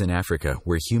places in Africa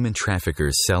where human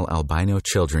traffickers sell albino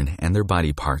children and their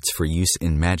body parts for use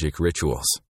in magic rituals.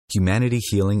 Humanity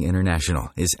Healing International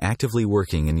is actively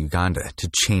working in Uganda to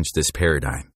change this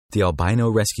paradigm. The Albino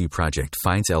Rescue Project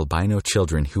finds albino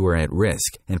children who are at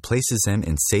risk and places them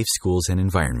in safe schools and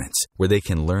environments where they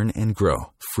can learn and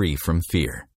grow free from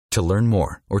fear. To learn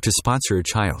more or to sponsor a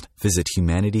child, visit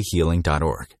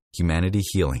humanityhealing.org. Humanity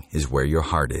Healing is where your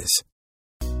heart is.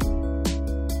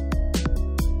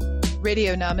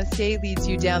 Radio Namaste leads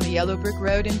you down the yellow brick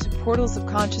road into portals of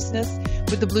consciousness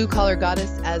with the blue collar goddess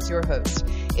as your host.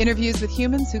 Interviews with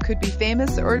humans who could be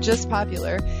famous or just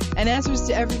popular, and answers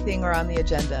to everything are on the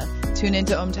agenda. Tune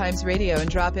into Om Times Radio and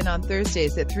drop in on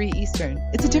Thursdays at 3 Eastern.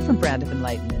 It's a different brand of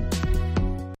enlightenment.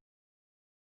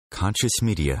 Conscious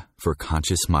media for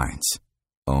conscious minds.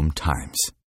 Om Times.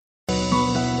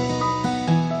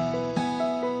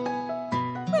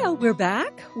 Well, we're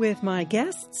back with my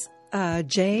guests,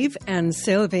 Jave and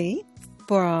Sylvie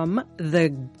from the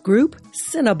group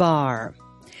Cinnabar.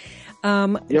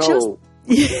 Yo.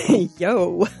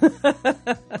 Yo.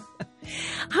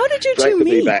 How did you Great two to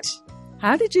be meet? back.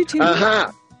 How did you two meet?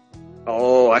 Aha!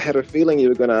 Oh, I had a feeling you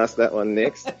were going to ask that one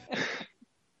next.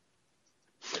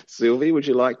 Sylvie, would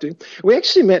you like to? We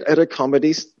actually met at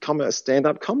a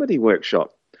stand-up comedy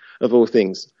workshop, of all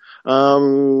things.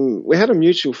 We had a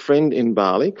mutual friend in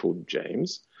Bali called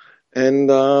James, and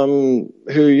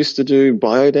who used to do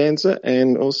biodancer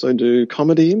and also do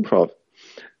comedy improv.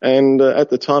 And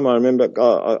at the time, I remember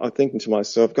I thinking to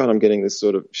myself, God, I'm getting this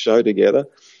sort of show together.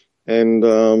 And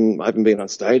I haven't been on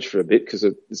stage for a bit because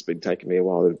it's been taking me a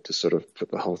while to sort of put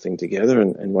the whole thing together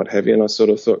and what have you. And I sort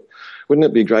of thought, wouldn't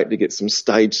it be great to get some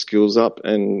stage skills up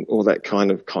and all that kind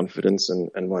of confidence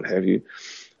and what have you.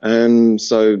 And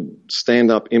so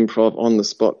stand-up improv on the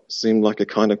spot seemed like a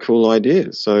kind of cool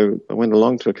idea. So I went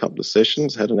along to a couple of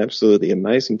sessions, had an absolutely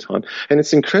amazing time. And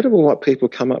it's incredible what people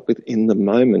come up with in the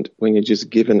moment when you're just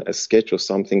given a sketch or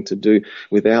something to do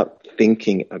without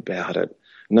thinking about it.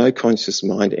 No conscious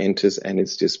mind enters, and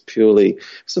it's just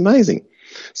it's amazing.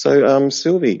 So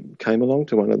Sylvie came along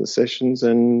to one of the sessions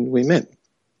and we met.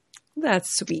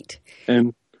 That's sweet.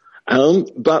 And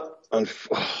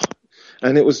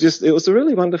it was a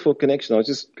really wonderful connection. I was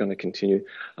just going to continue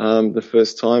the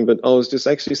first time, but I was just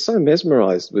actually so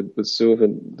mesmerized with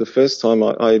Sylvie. The first time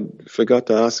I forgot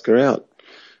to ask her out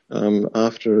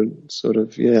after sort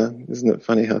of, isn't it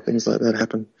funny how things like that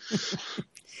happen?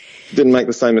 Didn't make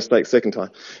the same mistake second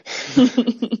time.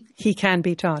 He can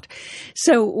be taught.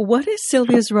 So what is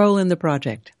Sylvia's role in the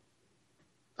project?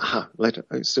 Later.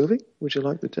 Sylvie, would you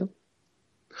like to tell?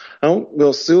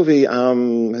 Well, Sylvie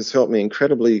has helped me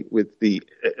incredibly with the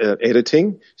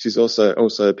editing. She's also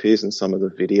appears in some of the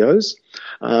videos.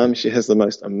 She has the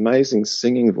most amazing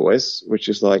singing voice, which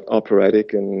is like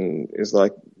operatic and is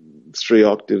like 3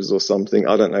 octaves or something.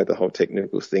 I don't know the whole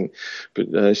technical thing,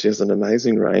 but she has an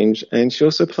amazing range, and she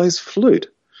also plays flute,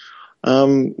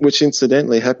 which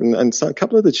incidentally happened. And so a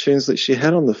couple of the tunes that she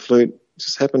had on the flute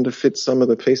just happened to fit some of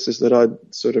the pieces that I'd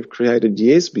sort of created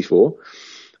years before.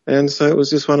 And so it was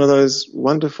just one of those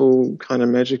wonderful kind of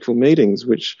magical meetings,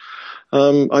 which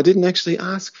I didn't actually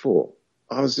ask for.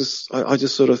 I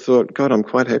just sort of thought, God, I'm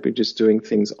quite happy just doing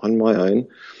things on my own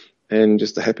and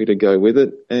just happy to go with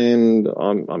it. And I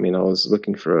was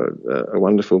looking for a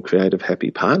wonderful, creative,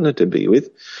 happy partner to be with.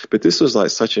 But this was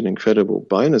like such an incredible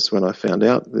bonus when I found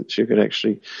out that you could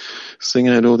actually sing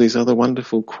out all these other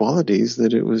wonderful qualities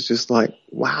that it was just like,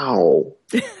 wow.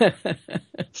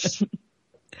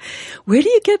 Where do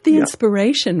you get the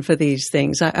inspiration for these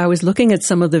things? I was looking at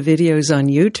some of the videos on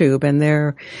YouTube, and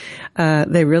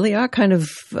they really are kind of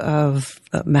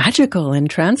magical,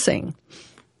 entrancing.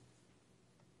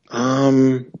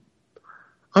 I'm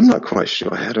not quite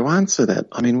sure how to answer that.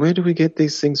 I mean, where do we get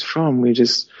these things from? We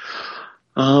just,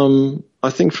 I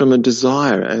think from a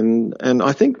desire, and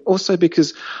I think also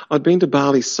because I'd been to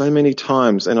Bali so many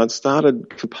times, and I'd started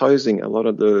composing a lot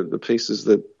of the pieces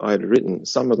that I had written.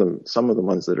 Some of the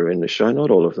ones that are in the show, not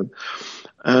all of them.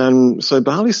 So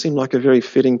Bali seemed like a very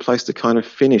fitting place to kind of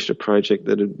finish a project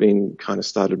that had been kind of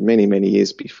started many, many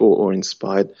years before, or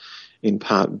inspired in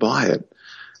part by it.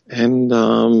 And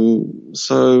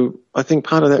so I think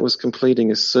part of that was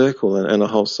completing a circle and a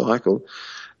whole cycle.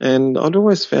 And I'd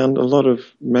always found a lot of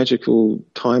magical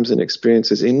times and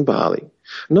experiences in Bali.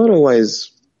 Not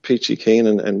always peachy keen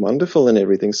and wonderful and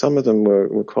everything. Some of them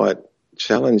were quite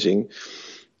challenging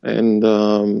and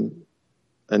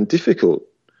difficult,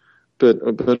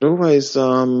 but always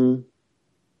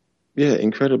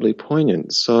incredibly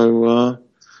poignant. So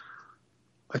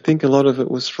I think a lot of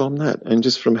it was from that, and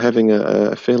just from having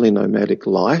a fairly nomadic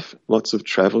life, lots of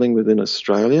travelling within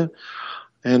Australia,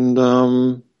 and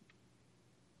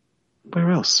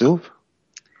where else, Sylv?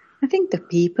 I think the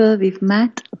people we've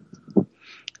met,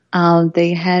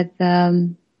 they had,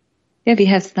 we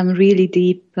have some really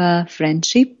deep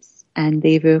friendships, and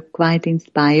they were quite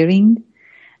inspiring.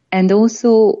 And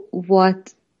also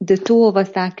what the two of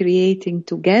us are creating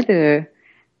together,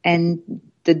 and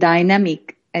the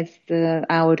dynamic as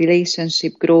our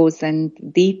relationship grows and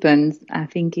deepens, I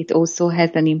think it also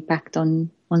has an impact on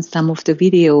some of the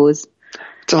videos.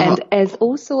 And as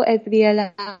we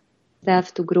allow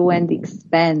ourselves to grow and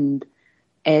expand,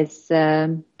 as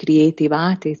creative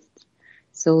artists.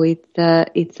 So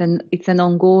it's an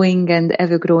ongoing and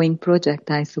ever-growing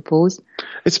project, I suppose.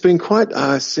 It's been quite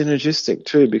synergistic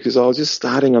too, because I was just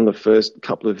starting on the first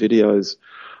couple of videos,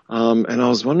 and I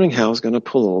was wondering how I was going to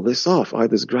pull all this off. I had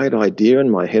this great idea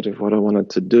in my head of what I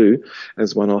wanted to do,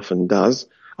 as one often does.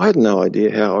 I had no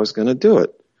idea how I was going to do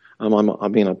it. I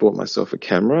bought myself a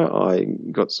camera. I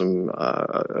got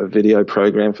a video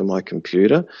program for my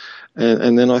computer,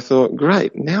 and then I thought,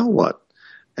 great, now what?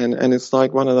 And it's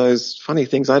like one of those funny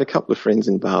things. I had a couple of friends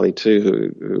in Bali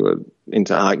too who were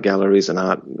into art galleries and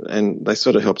art, and they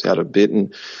sort of helped out a bit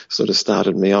and sort of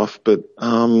started me off. But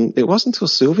it wasn't until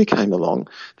Sylvie came along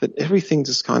that everything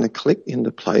just kind of clicked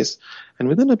into place. And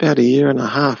within about a year and a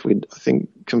half, we'd, I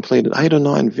think, completed 8 or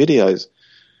 9 videos,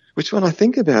 which when I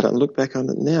think about it and look back on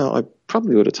it now, I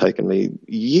probably would have taken me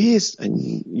years and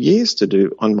years to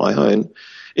do on my own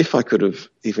if I could have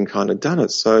even kind of done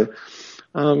it. So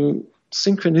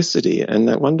synchronicity and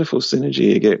that wonderful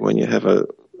synergy you get when you have a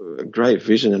great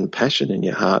vision and passion in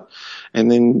your heart, and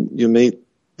then you meet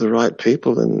the right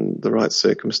people and the right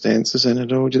circumstances, and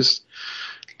it all just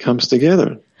comes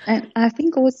together. And I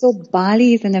think also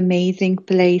Bali is an amazing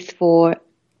place for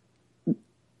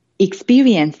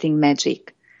experiencing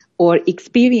magic or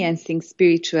experiencing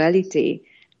spirituality.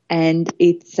 And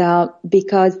it's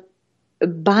because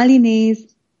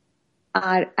Balinese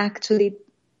are actually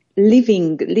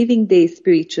living their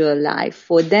spiritual life.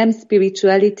 For them,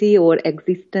 spirituality or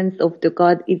existence of the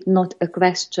God is not a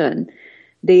question.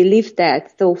 They live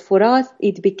that. So for us,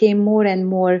 it became more and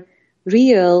more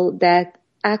real that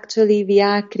actually we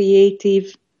are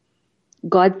creative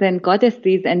gods and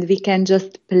goddesses, and we can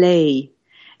just play.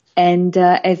 And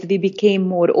as we became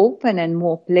more open and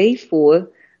more playful,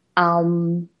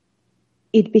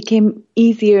 it became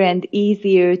easier and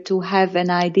easier to have an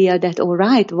idea that, all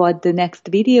right, what the next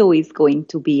video is going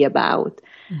to be about.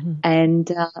 Mm-hmm.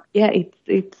 And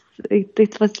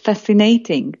it was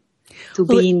fascinating to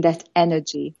be in that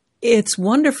energy. It's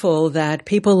wonderful that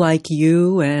people like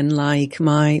you and like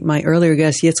my earlier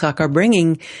guest Yitzhak are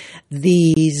bringing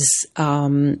these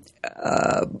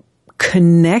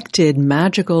connected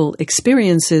magical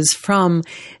experiences from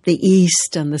the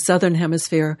East and the Southern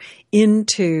Hemisphere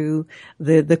into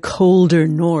the colder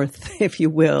North, if you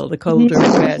will, the colder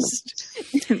West.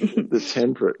 The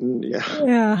temperate, yeah.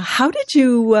 Yeah. How did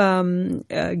you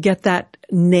get that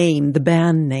name, the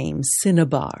band name,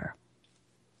 Cinnabar?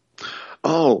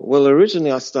 Oh, well,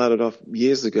 originally I started off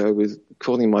years ago with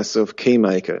calling myself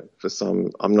Keymaker for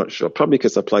some, I'm not sure, probably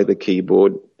because I play the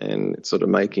keyboard and sort of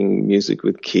making music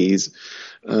with keys.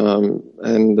 So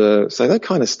that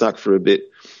kind of stuck for a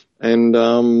bit. And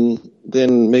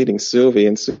then meeting Sylvie,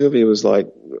 and Sylvie was like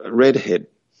a redhead.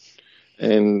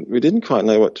 And we didn't quite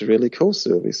know what to really call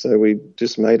Sylvie, so we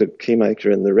just made it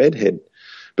Keymaker and the redhead.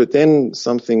 But then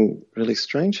something really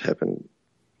strange happened.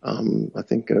 I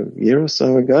think a year or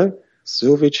so ago,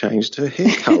 Sylvie changed her hair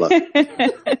colour.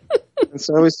 And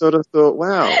so we sort of thought,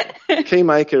 wow,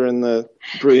 Keymaker and the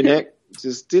brunette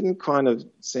just didn't kind of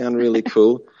sound really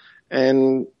cool.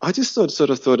 And I just sort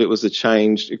of thought it was a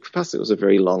change. Plus, it was a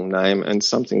very long name and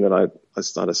something that I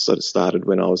started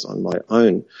when I was on my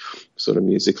own, sort of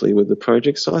musically with the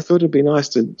project. So I thought it'd be nice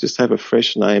to just have a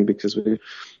fresh name because we,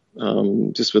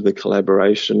 just with the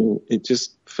collaboration, it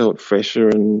just felt fresher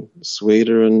and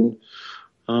sweeter and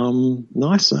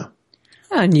nicer.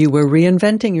 And you were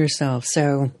reinventing yourself,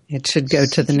 so it should go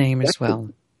to the name as well.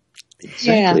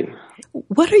 Exactly. Yeah.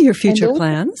 What are your future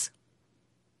plans?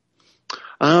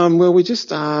 Well, we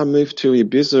just moved to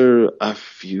Ibiza a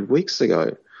few weeks ago.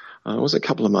 It was a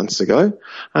couple of months ago,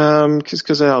 because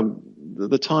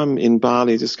the time in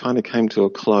Bali just kind of came to a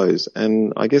close,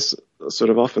 and I guess sort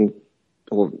of often,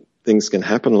 or things can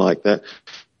happen like that.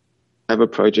 Have a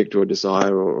project or a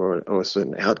desire or a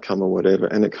certain outcome or whatever,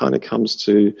 and it kind of comes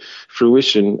to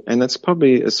fruition, and that's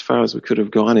probably as far as we could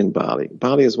have gone in Bali.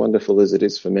 Bali, as wonderful as it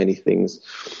is for many things,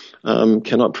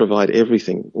 cannot provide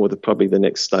everything or probably the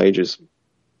next stages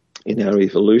in our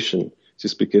evolution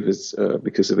just because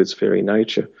of its very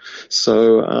nature.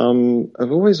 So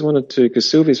I've always wanted to,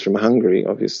 because Sylvie's from Hungary,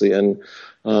 obviously, and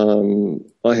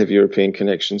I have European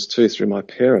connections too through my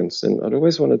parents, and I'd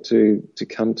always wanted to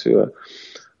come to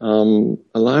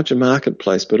a larger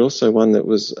marketplace, but also one that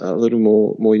was a little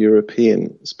more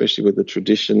European, especially with the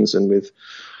traditions and with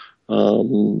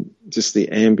just the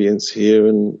ambience here.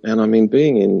 And I mean,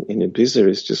 being in Ibiza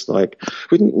is just like,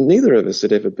 neither of us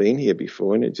had ever been here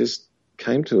before, and it just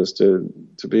came to us to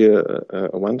be a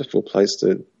wonderful place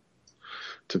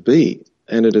to be.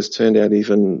 and it has turned out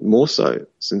even more so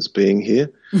since being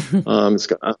here.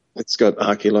 It's got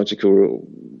archaeological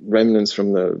remnants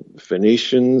from the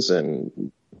Phoenicians,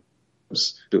 and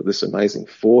built this amazing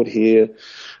fort here,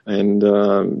 and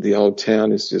the old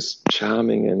town is just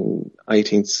charming and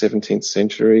 18th, 17th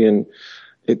century, and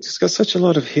it's got such a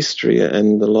lot of history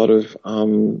and a lot of,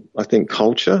 I think,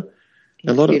 culture,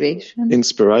 a lot of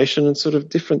inspiration and sort of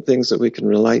different things that we can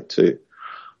relate to.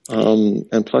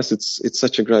 And plus it's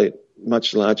such a great,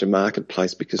 much larger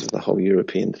marketplace because of the whole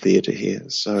European theatre here.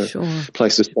 So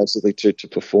places basically to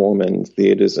perform, and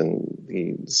theatres and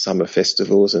the summer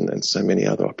festivals and so many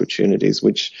other opportunities,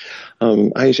 which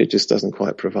Asia just doesn't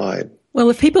quite provide. Well,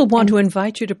 if people want to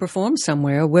invite you to perform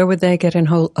somewhere, where would they get a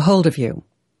hold of you?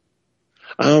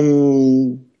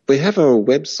 We have a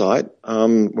website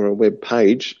or a web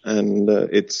page, and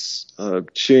it's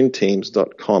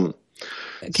tuneteams.com.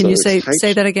 Can you say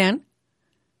that again?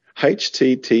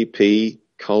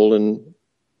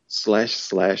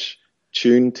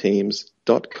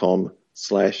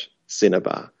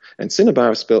 http://tuneteams.com/Cinnabar. And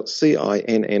Cinnabar is spelled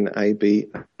Cinnaba,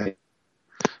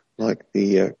 like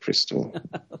the crystal.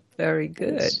 Very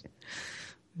good. Yes.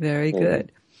 Very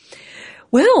good.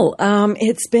 Well,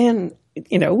 it's been,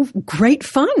 great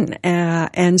fun.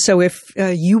 And so if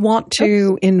you want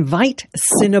to invite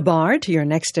Cinnabar to your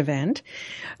next event,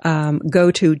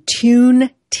 go to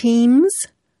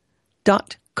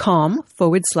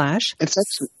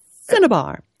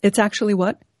tuneteams.com/Cinnabar. It's actually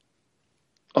what?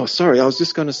 Oh, sorry. I was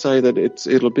just going to say that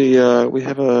it'll be, we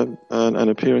have an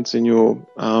appearance in your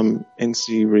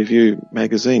NC Review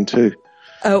magazine too.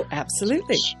 Oh,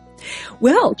 absolutely.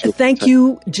 Well, thank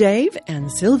you, Jave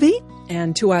and Sylvie.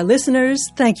 And to our listeners,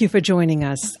 thank you for joining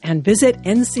us, and visit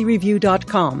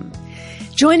ncreview.com.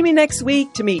 Join me next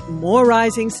week to meet more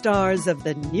rising stars of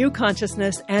the new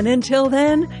consciousness. And until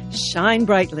then, shine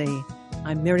brightly.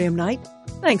 I'm Miriam Knight.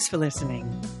 Thanks for listening.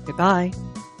 Goodbye.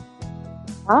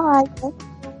 Bye.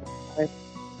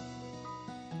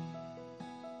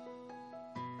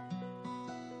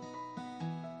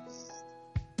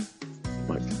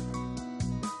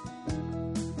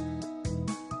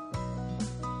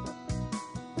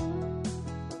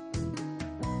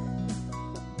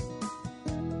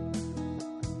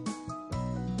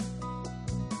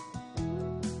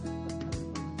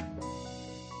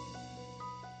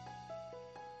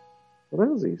 Well,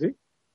 that was easy.